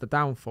always had the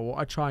downfall. What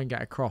I try and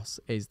get across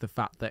is the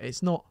fact that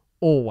it's not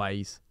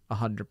always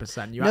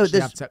 100%. You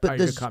actually have to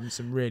overcome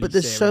some really But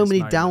there's so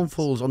many moments.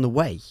 Downfalls on the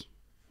way.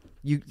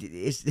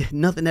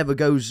 Nothing ever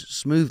goes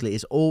smoothly.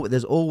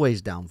 There's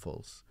always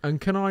downfalls. And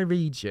can I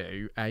read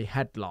you a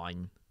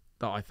headline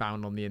that I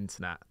found on the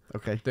internet?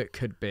 Okay. That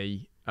could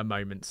be a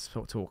moment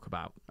to talk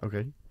about.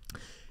 Okay.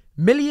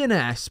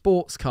 Millionaire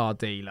sports car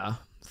dealer,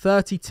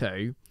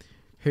 32,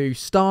 who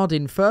starred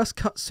in First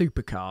Cut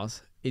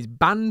Supercars, is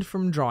banned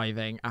from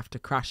driving after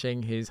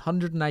crashing his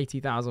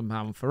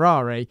 £180,000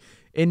 Ferrari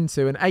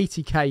into an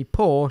 80k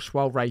Porsche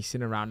while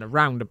racing around a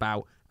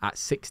roundabout at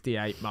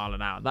 68 mile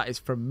an hour. That is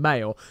from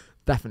Mail.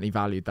 Definitely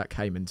valued that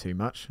Cayman too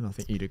much, and I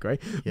think you'd agree.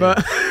 Yeah.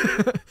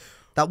 But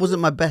that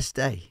wasn't my best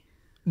day.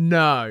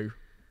 No.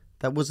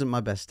 That wasn't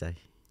my best day.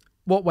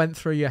 What went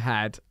through your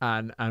head,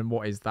 and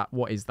what is that?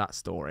 What is that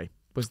story?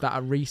 Was that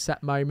a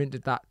reset moment?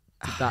 Did that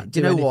do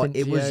you know what?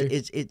 It was.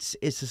 It's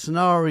a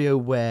scenario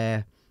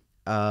where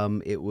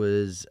it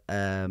was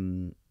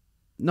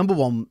number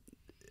one.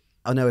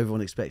 I know everyone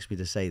expects me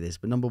to say this,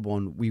 but number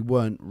one, we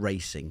weren't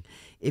racing.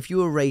 If you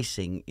were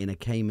racing in a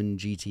Cayman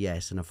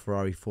GTS and a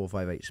Ferrari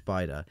 458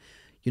 Spider,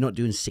 you're not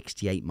doing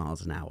 68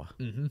 miles an hour.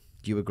 Do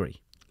you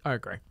agree? I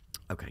agree.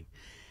 Okay.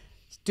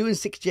 Doing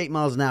 68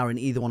 miles an hour in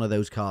either one of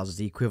those cars is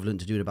the equivalent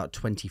to doing about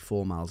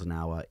 24 miles an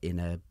hour in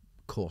a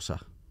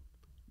Corsa.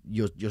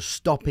 Your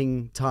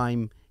stopping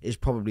time is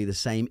probably the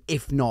same,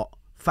 if not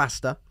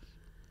faster.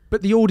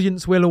 But the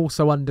audience will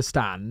also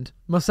understand,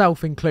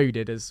 myself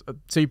included, as a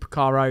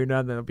supercar owner,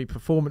 and there'll be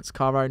performance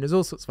car owners,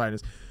 all sorts of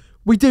owners.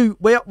 We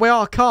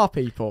are car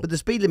people. But the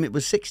speed limit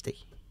was 60.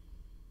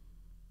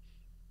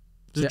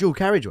 There's a dual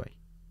carriageway.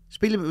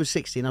 Speed limit was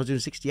 60 and I was doing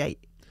 68.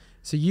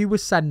 So you were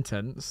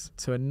sentenced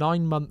to a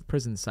 9-month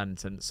prison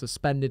sentence,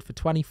 suspended for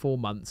 24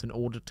 months in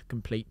order to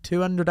complete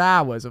 200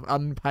 hours of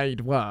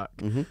unpaid work,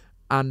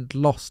 and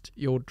lost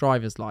your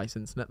driver's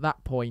license. And at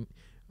that point,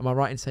 am I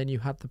right in saying you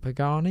had the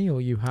Pagani,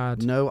 or you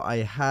had... No, I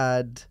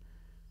had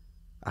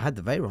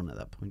the Veyron at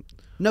that point.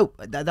 No,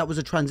 that was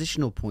a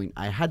transitional point.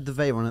 I had the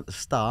Veyron at the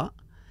start,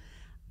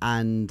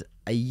 and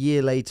a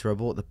year later I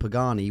bought the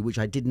Pagani, which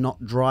I did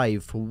not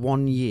drive for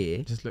 1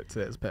 year. Just looked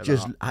at it as a bit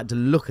Just had to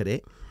look at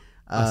it.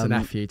 That's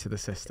an FU to the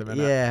system, isn't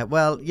it? Yeah,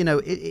 well, you know,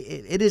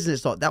 it isn't.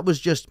 It's not. That was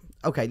just,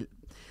 okay,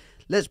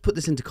 let's put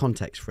this into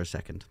context for a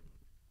second.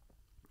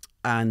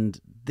 And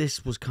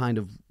this was kind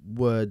of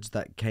words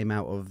that came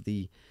out of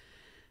the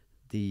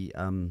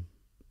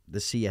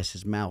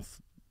CS's mouth,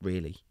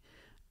 really.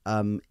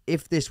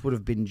 If this would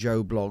have been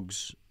Joe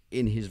Bloggs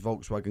in his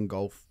Volkswagen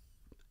Golf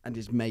and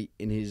his mate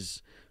in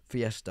his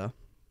Fiesta,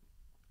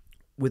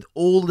 with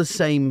all the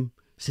same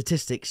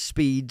statistics,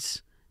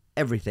 speeds,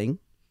 everything,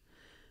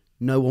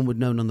 no one would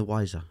know none the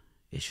wiser.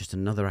 It's just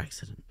another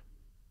accident.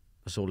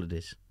 That's all it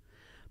is.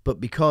 But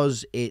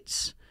because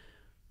it's...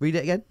 Read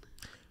it again.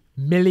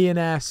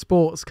 Millionaire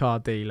sports car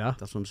dealer.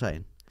 That's what I'm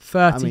saying.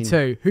 32.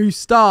 I mean, who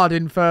starred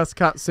in First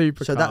Cut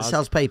Supercars. So that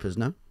sells papers,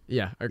 no?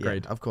 Yeah,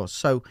 agreed. Yeah, of course.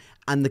 So,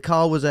 and the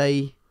car was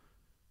a...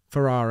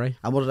 Ferrari.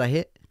 And what did I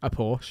hit? A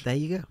Porsche. There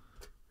you go.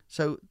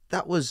 So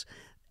that was...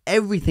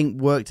 Everything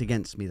worked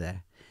against me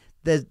there.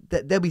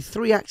 There'll be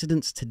 3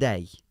 accidents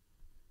today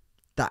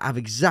that have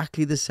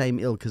exactly the same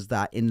ilk as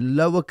that in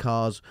lower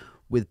cars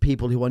with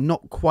people who are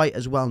not quite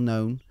as well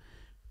known,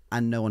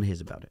 and no one hears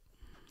about it.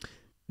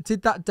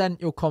 Did that dent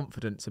your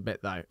confidence a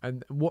bit though?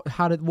 And what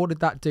did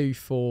that do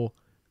for?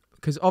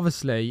 Because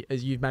obviously,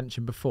 as you've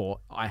mentioned before,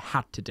 I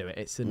had to do it.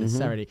 It's a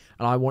necessity,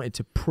 and I wanted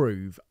to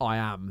prove I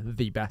am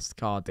the best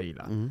car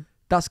dealer.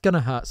 That's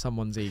gonna hurt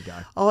someone's ego.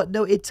 Oh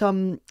no, it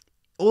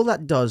all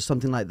that does,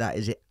 something like that,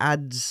 is it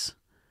adds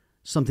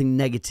something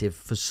negative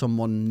for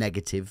someone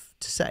negative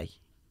to say.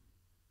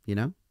 You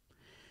know,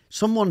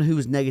 someone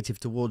who's negative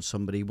towards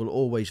somebody will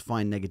always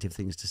find negative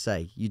things to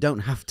say. You don't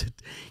have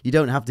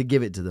to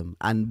give it to them.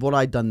 And what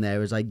I'd done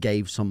there is I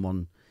gave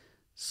someone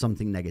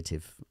something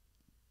negative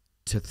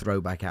to throw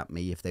back at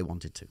me if they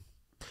wanted to.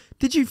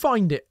 Did you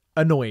find it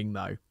annoying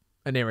though,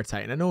 and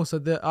irritating? And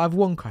also, I have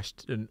one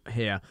question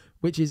here,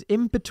 which is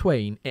in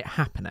between it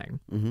happening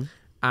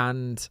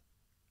and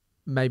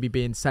maybe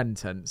being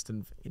sentenced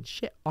and thinking,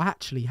 shit, I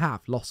actually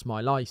have lost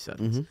my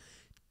license.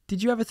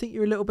 Did you ever think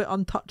you were a little bit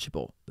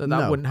untouchable?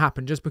 That wouldn't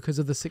happen just because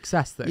of the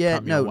success that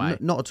come your way?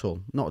 Not at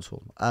all. Not at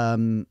all.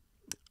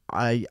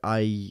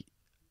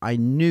 I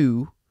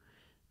knew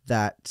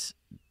that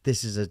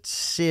this is a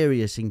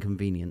serious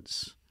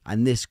inconvenience,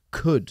 and this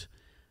could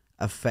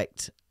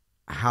affect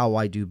how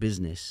I do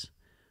business.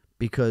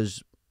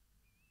 Because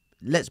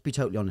let's be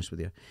totally honest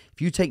with you.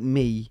 If you take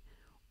me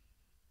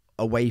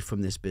away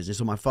from this business,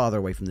 or my father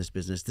away from this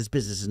business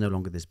is no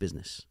longer this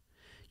business.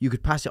 You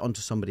could pass it on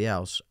to somebody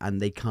else and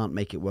they can't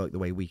make it work the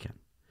way we can.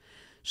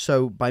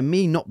 So by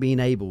me not being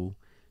able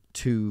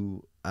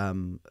to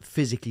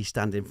physically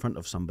stand in front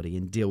of somebody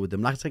and deal with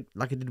them, like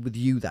I did with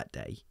you that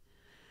day,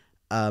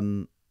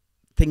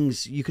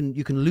 things you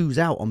can lose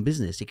out on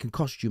business. It can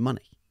cost you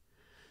money.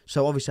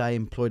 So obviously I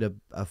employed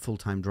a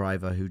full-time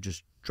driver who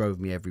just drove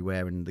me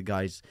everywhere, and the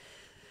guy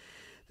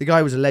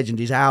was a legend.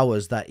 His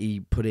hours that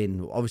he put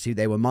in, obviously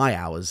they were my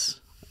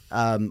hours.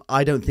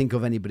 I don't think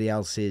of anybody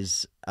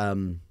else's...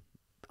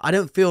 I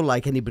don't feel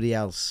like anybody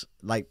else,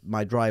 like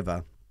my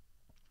driver,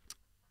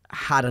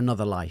 had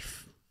another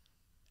life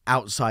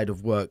outside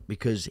of work,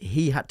 because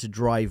he had to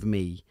drive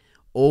me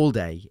all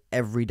day,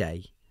 every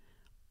day,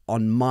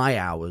 on my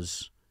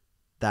hours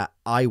that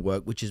I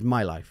work, which is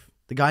my life.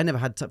 The guy never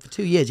had for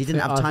 2 years. He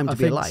didn't have time to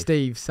be alive.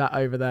 Steve sat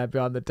over there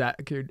behind the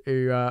deck who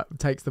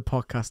takes the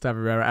podcast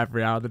everywhere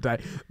every hour of the day.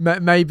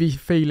 Maybe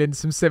feeling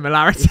some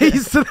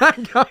similarities to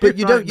that guy. But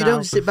you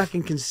don't sit back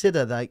and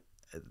consider like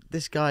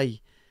this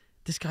guy's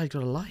got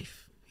a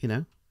life, you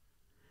know.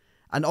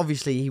 And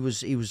obviously he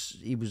was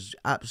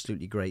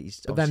absolutely great.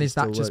 But then is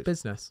that just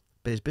business?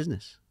 But it's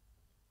business.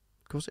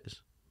 Of course it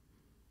is.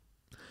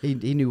 He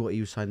knew what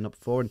he was signing up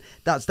for, and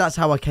that's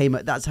how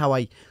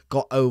I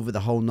got over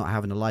the whole not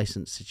having a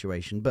license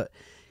situation. But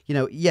you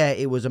know, yeah,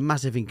 it was a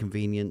massive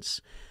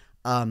inconvenience.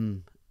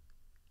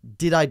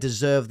 Did I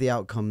deserve the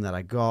outcome that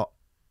I got?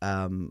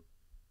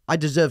 I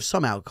deserve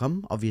some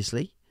outcome,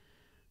 obviously.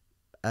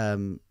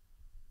 I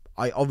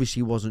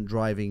obviously wasn't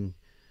driving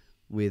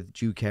with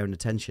due care and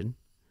attention.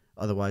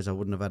 Otherwise, I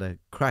wouldn't have had a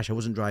crash. I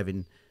wasn't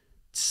driving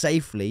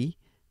safely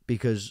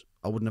because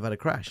I wouldn't have had a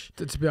crash.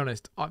 To be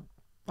honest, I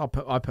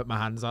put my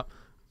hands up.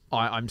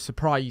 I'm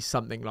surprised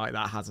something like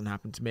that hasn't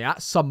happened to me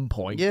at some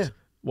point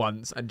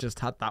once, and just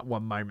had that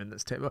one moment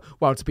that's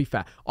well, to be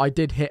fair, I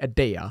did hit a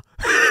deer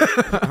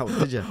How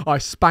did you? I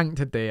spanked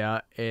a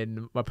deer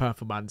in my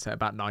purple man's at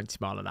about 90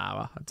 mile an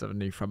hour. I had to have a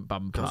new front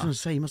bumper. I was going to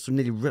say, you must have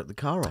nearly ripped the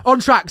car off. On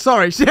track,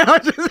 sorry.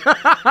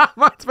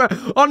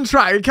 On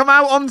track. It come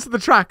out onto the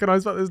track, and I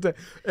was about to do.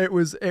 It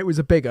was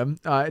a big one.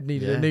 It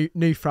needed a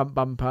new front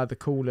bumper. The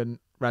coolant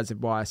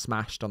resin wire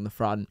smashed on the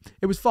front.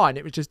 It was fine.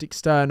 It was just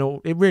external.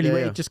 It really,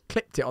 it just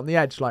clipped it on the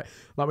edge, like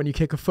when you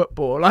kick a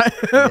football, like.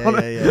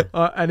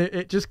 And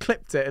it just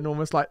clipped it and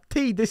almost like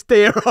teed this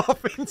deer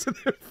off into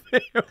the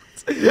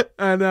field.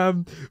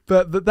 And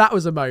but that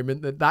was a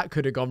moment that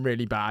could have gone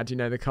really bad. You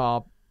know, the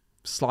car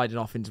sliding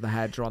off into the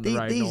hedge or on the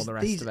road and all the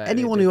rest of it.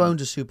 Anyone who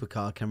owns a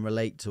supercar can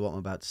relate to what I'm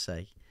about to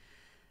say.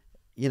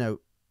 You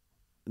know,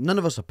 none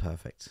of us are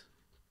perfect.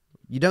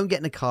 You don't get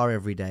in a car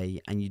every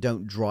day, and you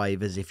don't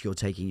drive as if you're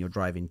taking your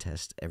driving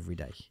test every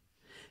day.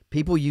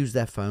 People use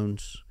their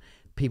phones.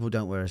 People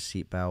don't wear a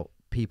seatbelt.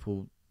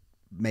 People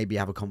maybe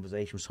have a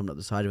conversation with someone at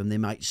the side of them. They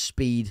might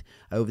speed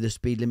over the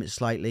speed limit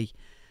slightly.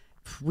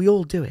 We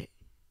all do it.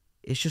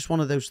 It's just one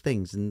of those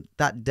things. And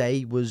that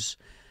day was,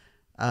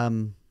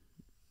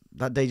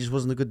 that day just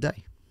wasn't a good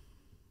day.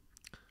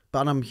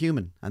 But I'm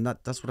human, and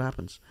that's what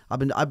happens. I've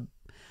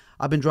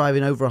been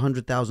driving over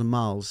 100,000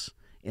 miles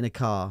in a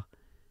car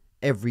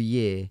every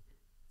year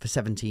for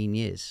 17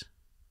 years.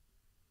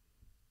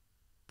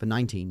 For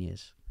 19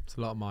 years. It's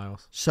a lot of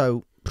miles.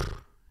 So,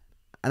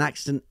 an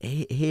accident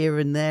here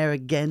and there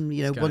again,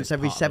 you know, once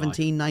every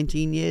 17,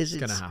 19 years. It's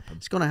going to happen.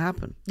 It's going to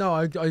happen. No,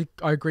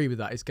 I agree with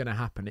that. It's going to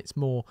happen. It's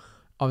more,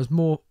 I was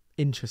more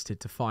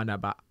interested to find out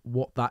about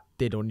what that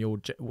did on your,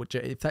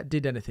 if that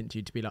did anything to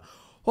you to be like,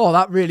 oh,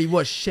 that really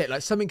was shit.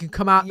 Like something can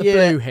come out the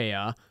blue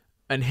here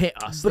and hit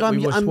us, but I'm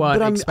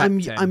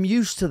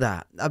used to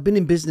that. I've been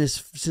in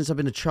business since I've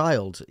been a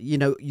child. You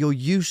know, you're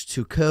used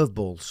to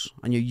curveballs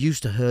and you're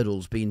used to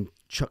hurdles being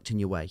chucked in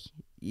your way.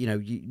 You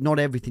know, not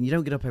everything. You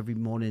don't get up every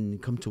morning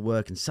and come to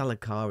work and sell a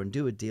car and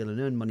do a deal and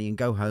earn money and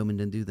go home and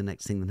then do the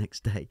next thing the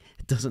next day.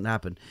 It doesn't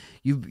happen.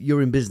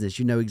 You're in business.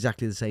 You know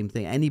exactly the same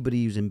thing.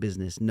 Anybody who's in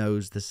business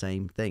knows the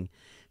same thing.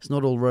 It's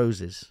not all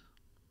roses.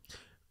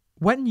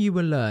 When you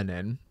were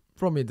learning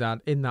from your dad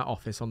in that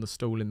office on the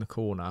stool in the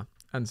corner,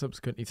 and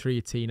subsequently through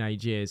your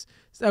teenage years,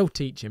 still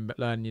teaching but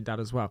learning your dad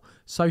as well,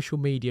 social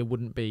media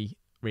wouldn't be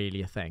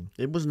really a thing.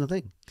 It wasn't a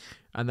thing.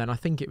 And then I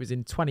think it was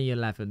in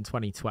 2011,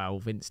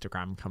 2012,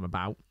 Instagram come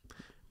about,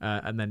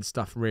 and then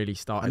stuff really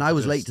started. And I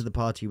was late to the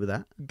party with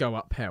that. Go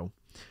uphill.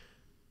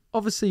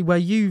 Obviously, where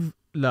you've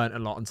learnt a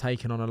lot and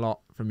taken on a lot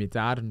from your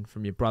dad and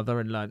from your brother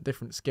and learnt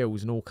different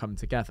skills and all come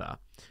together,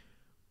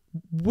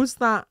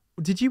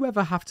 did you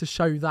ever have to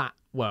show that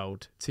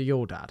world to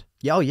your dad?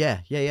 Yeah, oh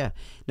yeah.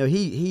 No,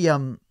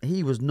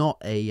 he was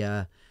not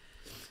a.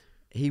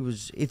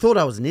 He thought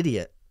I was an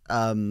idiot.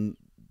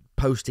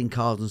 Posting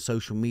cars on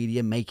social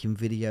media, making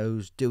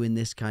videos, doing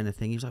this kind of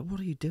thing. He was like, "What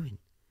are you doing?"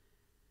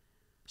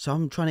 So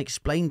I'm trying to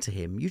explain to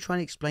him. You trying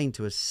to explain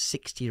to a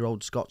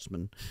 60-year-old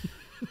Scotsman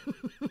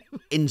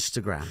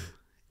Instagram.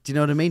 Do you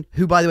know what I mean?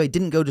 Who, by the way,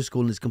 didn't go to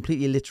school and is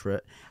completely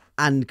illiterate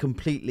and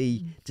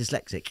completely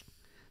dyslexic.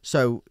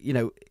 So, you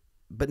know,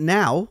 but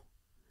now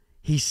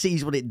he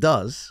sees what it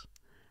does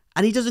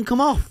and he doesn't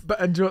come off.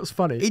 And do you know what's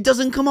funny? He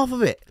doesn't come off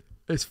of it.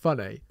 It's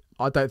funny.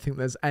 I don't think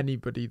there's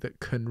anybody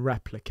that can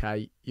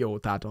replicate your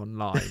dad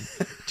online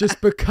just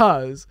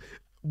because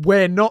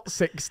we're not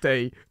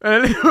 60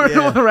 and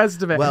all the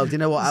rest of it. Well, do you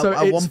know what? So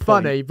it's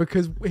funny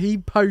because he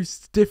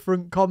posts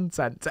different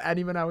content to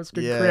anyone else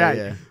can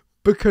create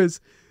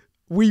because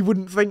we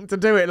wouldn't think to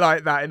do it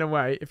like that in a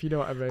way, if you know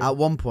what I mean. At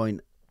one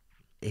point,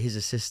 his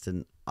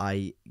assistant,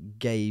 I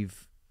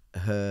gave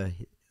her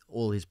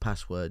all his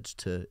passwords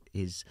to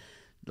his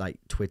like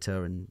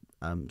Twitter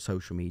and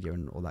social media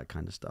and all that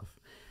kind of stuff.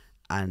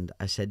 And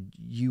I said,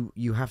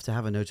 you have to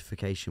have a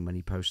notification when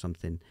he posts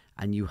something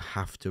and you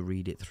have to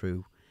read it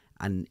through.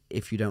 And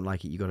if you don't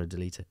like it, you got to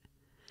delete it.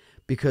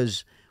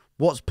 Because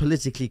what's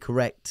politically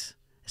correct,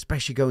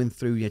 especially going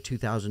through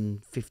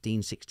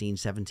 2015, 16,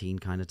 17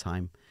 kind of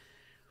time,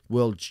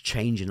 world's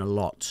changing a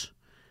lot.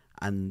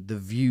 And the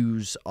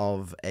views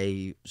of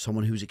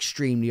someone who's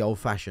extremely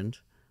old-fashioned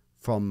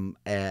from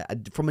a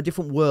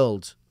different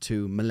world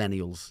to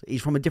millennials.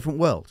 He's from a different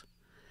world.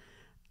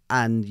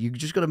 And you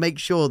just got to make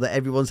sure that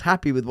everyone's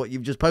happy with what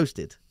you've just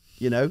posted,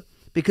 you know?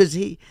 Because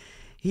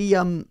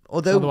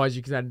although... Otherwise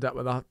you could end up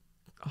with a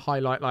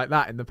highlight like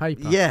that in the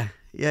paper. Yeah.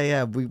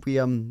 We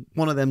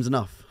one of them's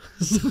enough.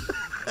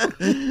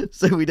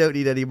 So we don't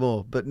need any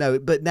more. But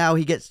now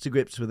he gets to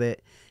grips with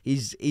it. He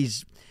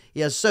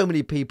has so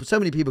many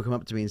people come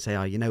up to me and say,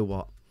 "Oh, you know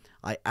what?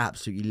 I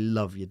absolutely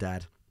love your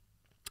dad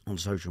on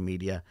social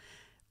media.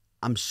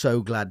 I'm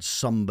so glad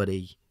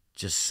somebody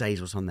just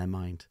says what's on their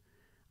mind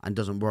and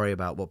doesn't worry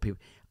about what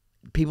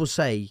people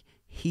say."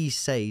 He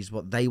says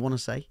what they want to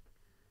say,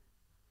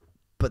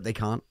 but they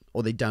can't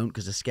or they don't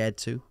because they're scared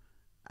to.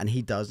 And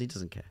he does. He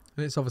doesn't care.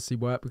 And it's obviously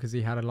worked because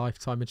he had a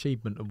Lifetime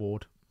Achievement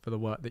Award for the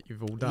work that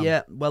you've all done.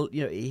 Yeah, well,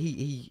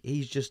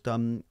 he's just I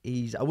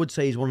would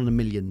say he's 1 in a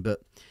million, but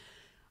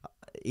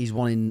he's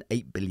 1 in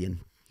 8 billion,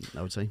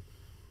 I would say.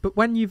 But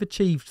when you've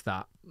achieved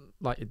that,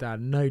 like your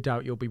dad, no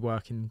doubt you'll be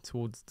working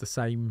towards the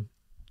same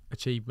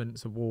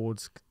achievements,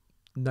 awards,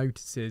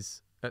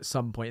 notices at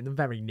some point in the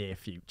very near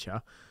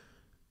future.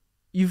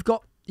 You've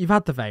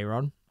had the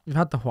Veyron, you've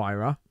had the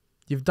Huayra,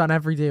 you've done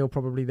every deal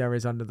probably there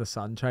is under the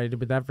sun, traded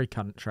with every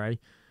country.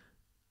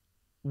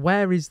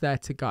 Where is there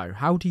to go?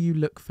 How do you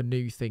look for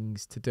new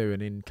things to do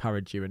and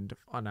encourage you and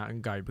find out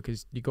and go?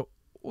 Because you got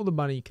all the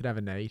money you could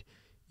ever need.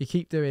 You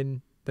keep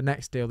doing the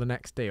next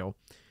deal.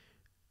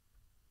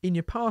 In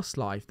your past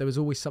life, there was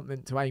always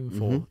something to aim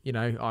for. Mm-hmm. You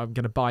know, I'm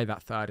going to buy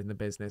that third in the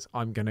business.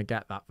 I'm going to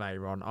get that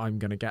Veyron. I'm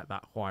going to get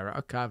that Huayra.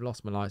 Okay, I've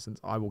lost my license.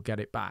 I will get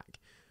it back.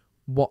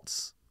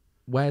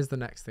 Where's the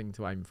next thing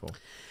to aim for?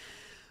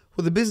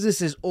 Well, the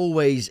business is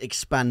always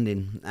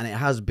expanding, and it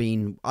has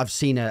been. I've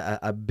seen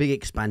a big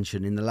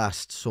expansion in the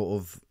last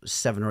sort of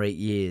 7 or 8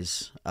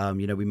 years.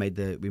 You know, we made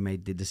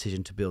the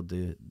decision to build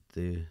the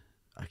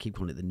I keep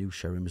calling it the new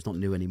showroom. It's not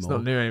new anymore. It's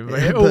not new anymore.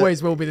 It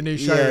always will be the new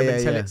showroom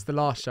until it's the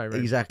last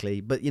showroom. Exactly.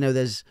 But, you know,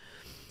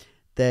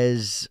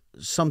 there's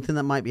something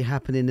that might be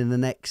happening in the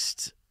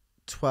next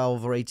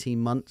 12 or 18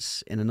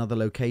 months in another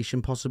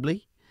location,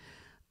 possibly.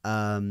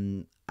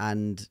 And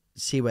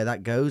see where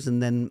that goes.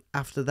 And then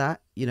after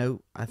that, you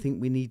know, I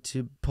think we need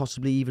to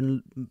possibly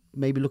even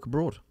maybe look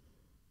abroad.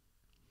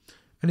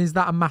 And is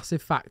that a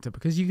massive factor?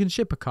 Because you can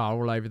ship a car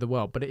all over the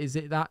world, but is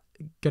it that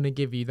going to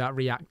give you that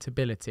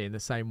reactability in the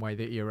same way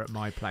that you're at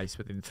my place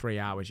within 3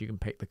 hours? You can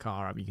pick the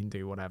car up, you can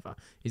do whatever.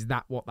 Is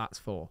that what that's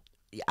for?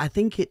 I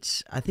think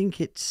it's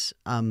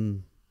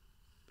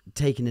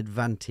taking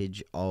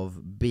advantage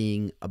of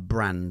being a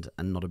brand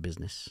and not a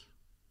business.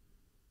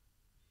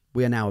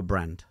 We are now a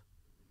brand.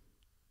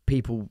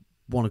 People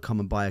want to come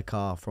and buy a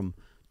car from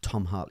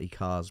Tom Hartley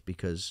Cars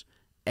because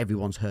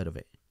everyone's heard of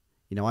it.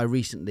 You know, I've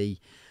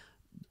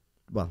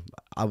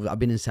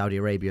been in Saudi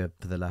Arabia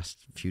for the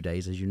last few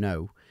days, as you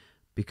know,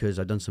 because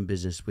I've done some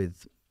business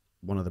with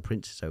one of the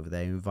princes over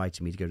there who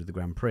invited me to go to the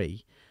Grand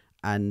Prix.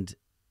 And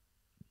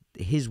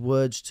his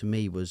words to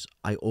me was,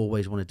 I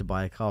always wanted to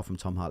buy a car from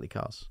Tom Hartley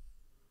Cars.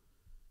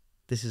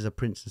 This is a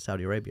prince in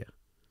Saudi Arabia.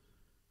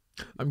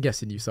 I'm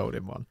guessing you sold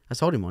him one. I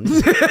sold him one.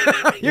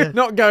 You're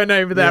not going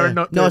over there and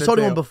not doing No, I sold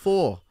him deal.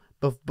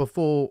 one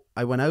before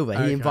I went over.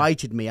 Okay. He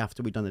invited me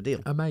after we'd done the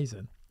deal.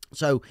 Amazing.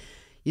 So,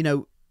 you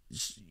know,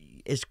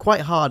 it's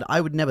quite hard.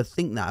 I would never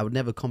think that. I would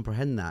never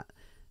comprehend that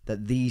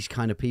these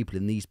kind of people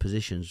in these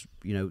positions,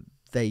 you know,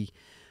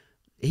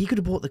 he could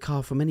have bought the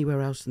car from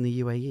anywhere else in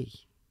the UAE.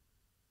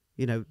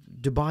 You know,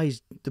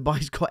 Dubai's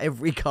got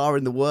every car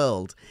in the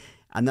world,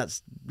 and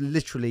that's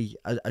literally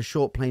a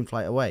short plane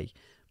flight away.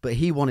 But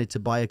he wanted to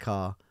buy a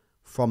car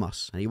from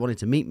us, and he wanted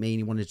to meet me, and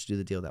he wanted to do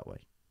the deal that way.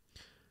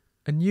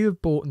 And you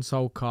have bought and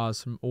sold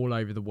cars from all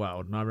over the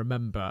world. And I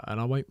remember,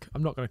 and I'm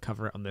not going to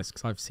cover it on this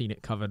because I've seen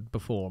it covered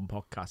before on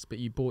podcasts, but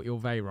you bought your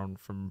Veyron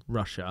from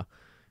Russia.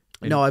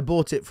 No, I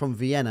bought it from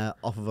Vienna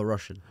off of a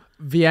Russian.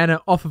 Vienna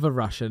off of a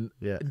Russian.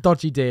 Yeah.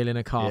 Dodgy deal in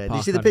a car park. Did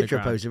you see the picture I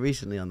underground. posted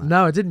recently on that?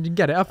 No, I didn't. You can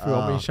get it up if you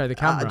want me to show the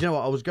camera. Do you know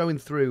what? I was going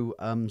through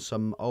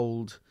some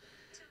old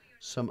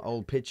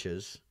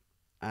pictures,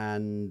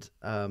 and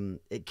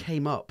it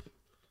came up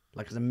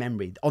like as a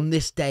memory on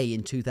this day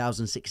in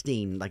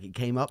 2016. Like it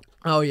came up.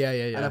 Oh yeah.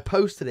 And I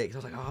posted it because I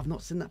was like, oh, I've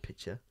not seen that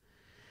picture.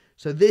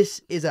 So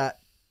this is at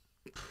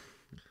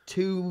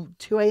 2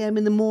 a.m.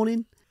 in the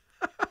morning.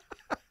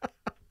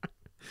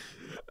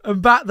 And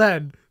back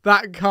then,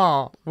 that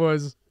car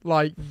was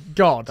like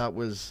God. That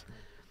was,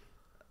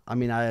 I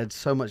mean, I had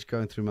so much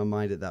going through my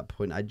mind at that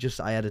point.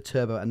 I had a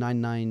turbo, a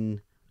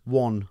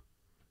 991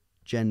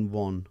 Gen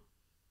 1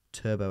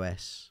 Turbo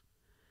S,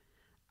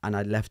 and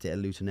I left it at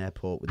Luton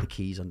Airport with the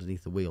keys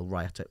underneath the wheel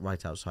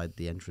right outside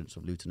the entrance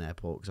of Luton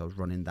Airport because I was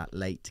running that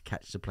late to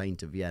catch the plane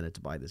to Vienna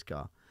to buy this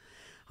car.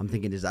 I'm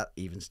thinking, is that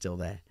even still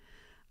there?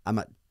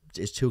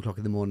 It's 2 o'clock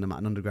in the morning. I'm at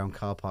an underground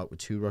car park with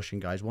 2 Russian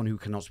guys, one who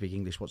cannot speak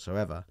English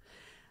whatsoever.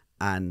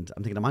 And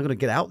I'm thinking, am I going to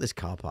get out this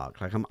car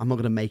park? Like, I'm not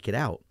going to make it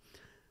out.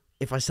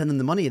 If I send them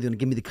the money, they're going to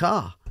give me the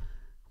car.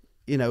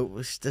 You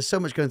know, there's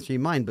so much going through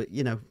your mind, but,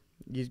 you know,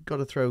 you've got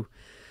to throw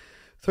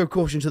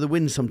caution to the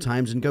wind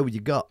sometimes and go with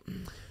your gut.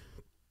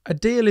 A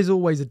deal is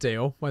always a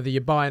deal, whether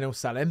you're buying or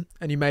selling.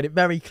 And you made it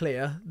very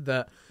clear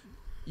that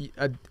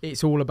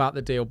it's all about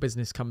the deal.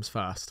 Business comes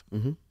first.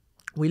 Mm-hmm.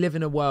 We live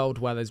in a world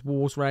where there's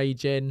wars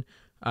raging,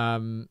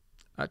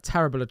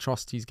 terrible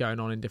atrocities going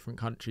on in different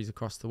countries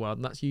across the world,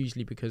 and that's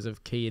usually because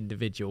of key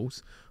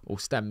individuals or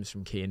stems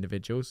from key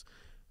individuals.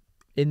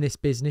 In this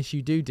business,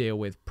 you do deal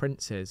with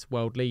princes,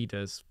 world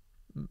leaders,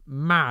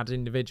 mad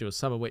individuals,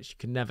 some of which you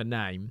can never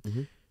name.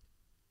 Mm-hmm.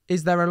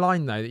 Is there a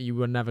line, though, that you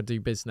will never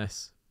do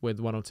business with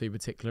one or two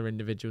particular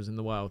individuals in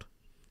the world?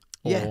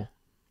 Yeah,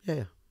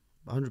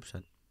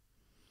 100%.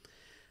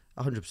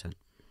 100%.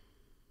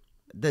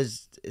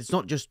 It's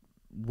not just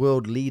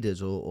world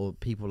leaders or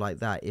people like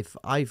that. If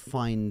I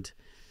find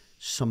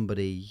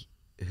somebody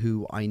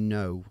who I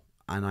know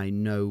and I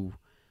know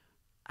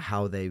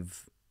how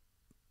they've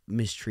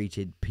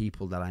mistreated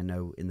people that I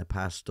know in the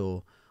past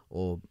or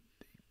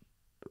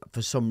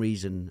for some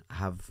reason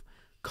have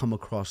come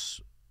across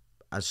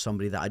as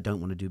somebody that I don't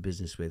want to do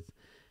business with,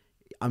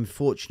 I'm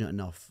fortunate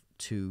enough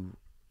to.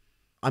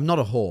 I'm not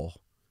a whore,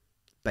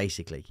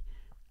 basically.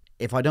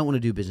 If I don't want to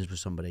do business with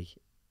somebody,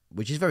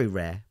 which is very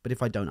rare, but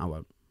if I don't, I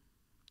won't.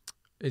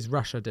 Is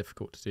Russia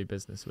difficult to do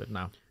business with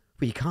now?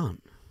 But you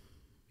can't.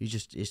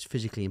 It's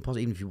physically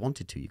impossible. Even if you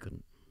wanted to, you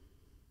couldn't.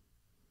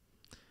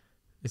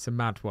 It's a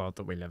mad world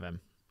that we live in.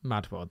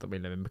 Mad world that we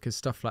live in, because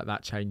stuff like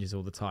that changes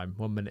all the time.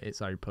 1 minute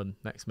it's open,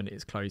 next minute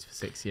it's closed for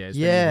 6 years.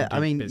 Yeah, I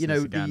mean,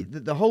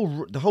 the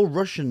whole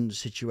Russian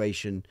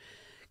situation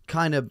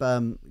kind of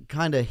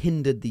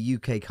hindered the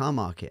UK car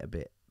market a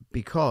bit,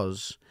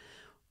 because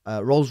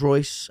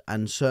Rolls-Royce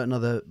and certain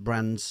other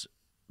brands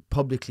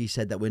publicly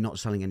said that we're not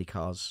selling any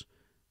cars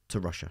to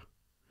Russia.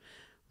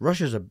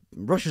 Russia's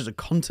a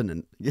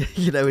continent,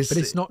 you know. But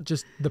it's not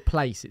just the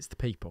place; it's the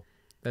people.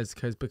 There's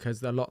because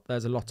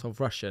there's a lot of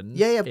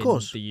Russians. Of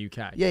course. In the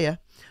UK. Yeah.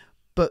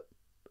 But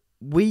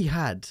we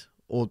had,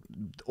 or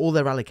all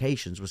their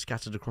allocations were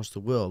scattered across the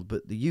world,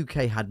 but the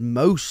UK had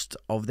most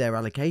of their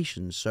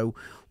allocations. So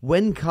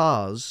when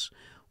cars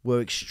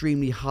were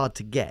extremely hard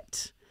to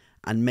get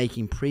and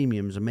making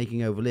premiums and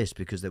making over lists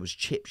because there was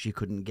chips you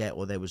couldn't get,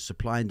 or there was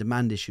supply and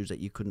demand issues that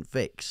you couldn't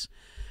fix,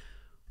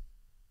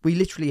 we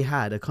literally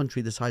had a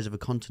country the size of a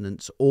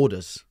continent's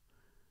orders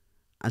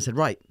and said,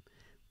 right,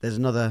 there's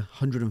another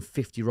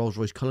 150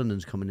 Rolls-Royce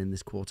Cullinans coming in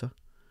this quarter.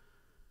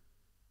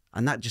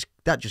 And that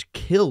just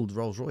killed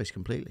Rolls-Royce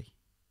completely.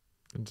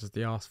 And just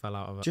the arse fell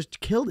out of it. Just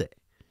killed it.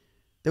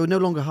 They were no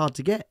longer hard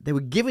to get. They were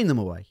giving them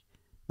away.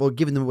 Well,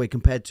 giving them away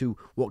compared to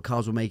what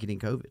cars were making in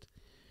COVID.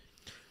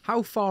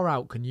 How far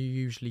out can you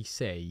usually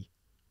see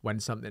when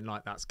something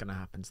like that's going to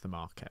happen to the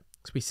market?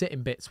 Because we sit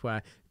in bits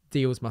where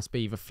deals must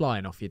be either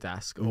flying off your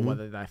desk or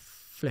whether they're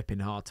flipping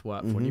hard to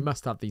work for. And you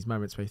must have these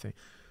moments where you think,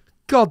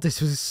 God,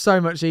 this was so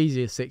much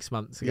easier 6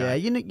 months ago.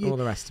 Yeah, all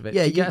the rest of it.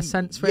 Yeah, Do you get a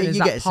sense for it? Is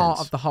that part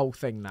of the whole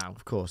thing now?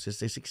 Of course,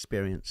 it's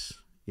experience.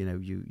 You know,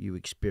 you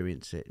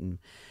experience it, and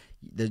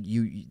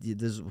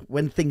there's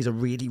when things are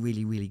really,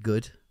 really, really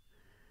good.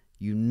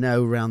 You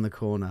know, round the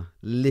corner,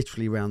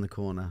 literally round the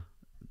corner,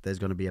 there's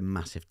going to be a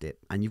massive dip,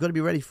 and you've got to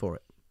be ready for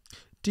it.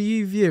 Do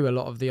you view a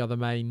lot of the other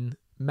main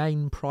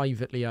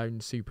privately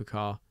owned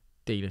supercar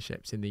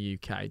dealerships in the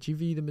UK, do you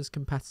view them as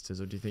competitors,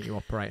 or do you think you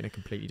operate in a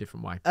completely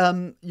different way?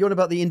 You're on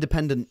about the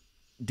independent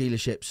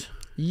dealerships.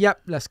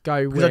 Let's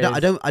go with. I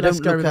don't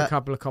go look with at a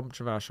couple of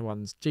controversial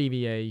ones.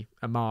 GVE,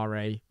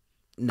 Amari.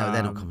 No,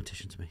 they're not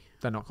competition to me.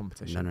 They're not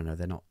competition. No,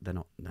 they're not.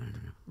 No.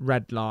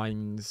 Red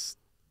Lines,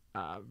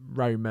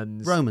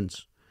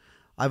 Romans.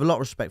 I have a lot of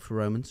respect for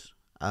Romans.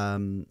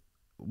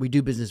 We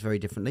do business very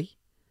differently.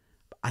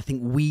 I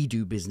think we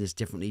do business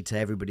differently to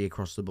everybody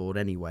across the board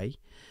anyway.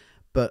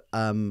 But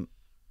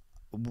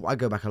I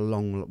go back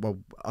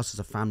us as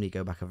a family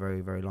go back a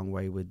very, very long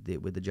way with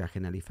the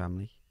Giaconelli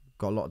family.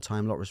 Got a lot of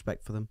time, a lot of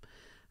respect for them,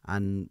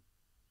 and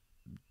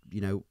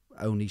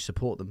only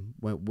support them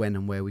when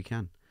and where we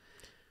can.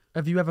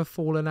 Have you ever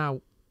fallen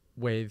out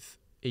with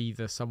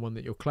either someone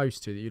that you're close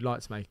to that you'd like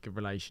to make a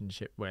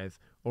relationship with,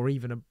 or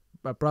even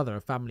a brother,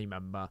 a family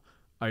member,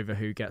 over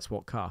who gets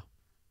what car?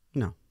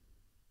 No,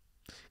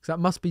 because that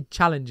must be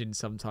challenging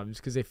sometimes.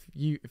 Because if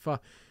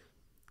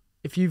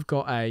you've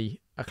got a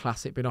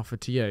classic been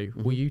offered to you,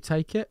 will you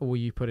take it, or will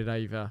you put it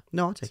over?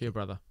 No, I'll take to your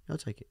brother. I'll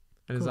take it.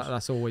 And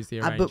that's always the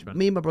arrangement. But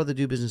me and my brother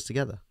do business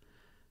together.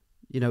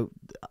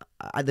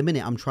 At the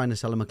minute, I'm trying to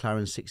sell a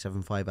McLaren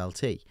 675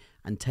 LT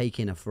and take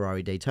in a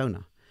Ferrari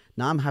Daytona.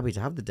 Now, I'm happy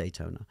to have the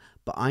Daytona,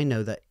 but I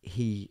know that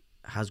he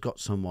has got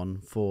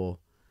someone for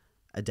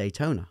a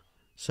Daytona.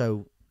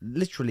 So,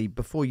 literally,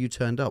 before you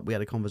turned up, we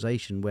had a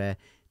conversation where,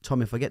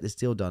 Tom, if I get this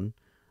deal done,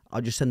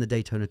 I'll just send the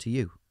Daytona to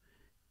you.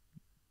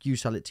 You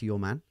sell it to your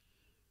man,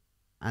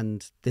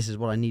 and this is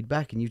what I need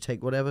back, and you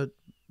take whatever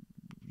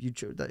you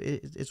choose.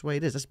 It's the way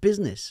it is. That's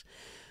business.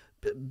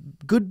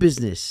 Good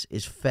business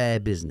is fair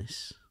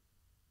business.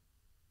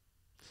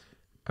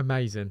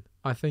 Amazing.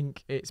 I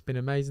think it's been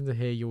amazing to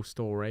hear your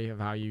story of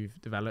how you've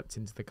developed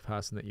into the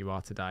person that you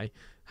are today,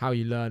 how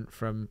you learnt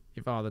from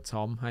your father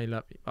Tom, how you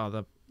learnt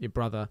your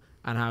brother,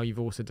 and how you've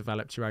also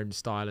developed your own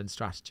style and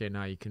strategy, and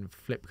how you can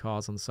flip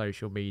cars on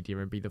social media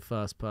and be the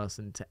first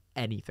person to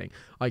anything.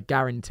 I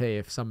guarantee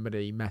if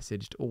somebody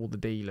messaged all the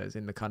dealers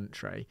in the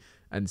country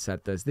and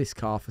said there's this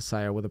car for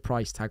sale with a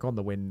price tag on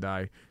the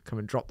window, come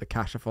and drop the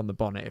cash off on the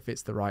bonnet if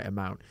it's the right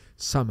amount,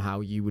 somehow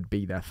you would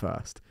be there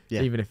first.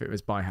 Yeah. Even if it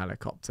was by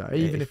helicopter,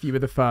 even if you were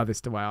the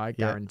furthest away, I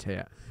guarantee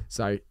it.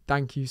 So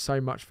thank you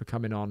so much for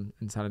coming on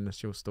and telling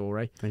us your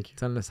story. Thank you.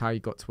 Telling us how you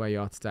got to where you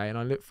are today. And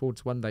I look forward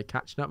to one day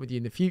catching up with you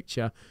in the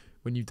future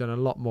when you've done a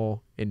lot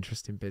more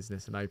interesting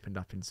business and opened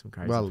up in some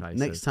crazy places.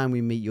 Next time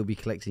we meet, you'll be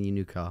collecting your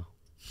new car.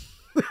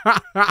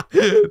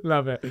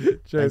 Love it.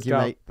 Cheers, Thank you,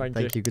 mate.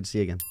 Thank you. Good to see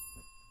you again.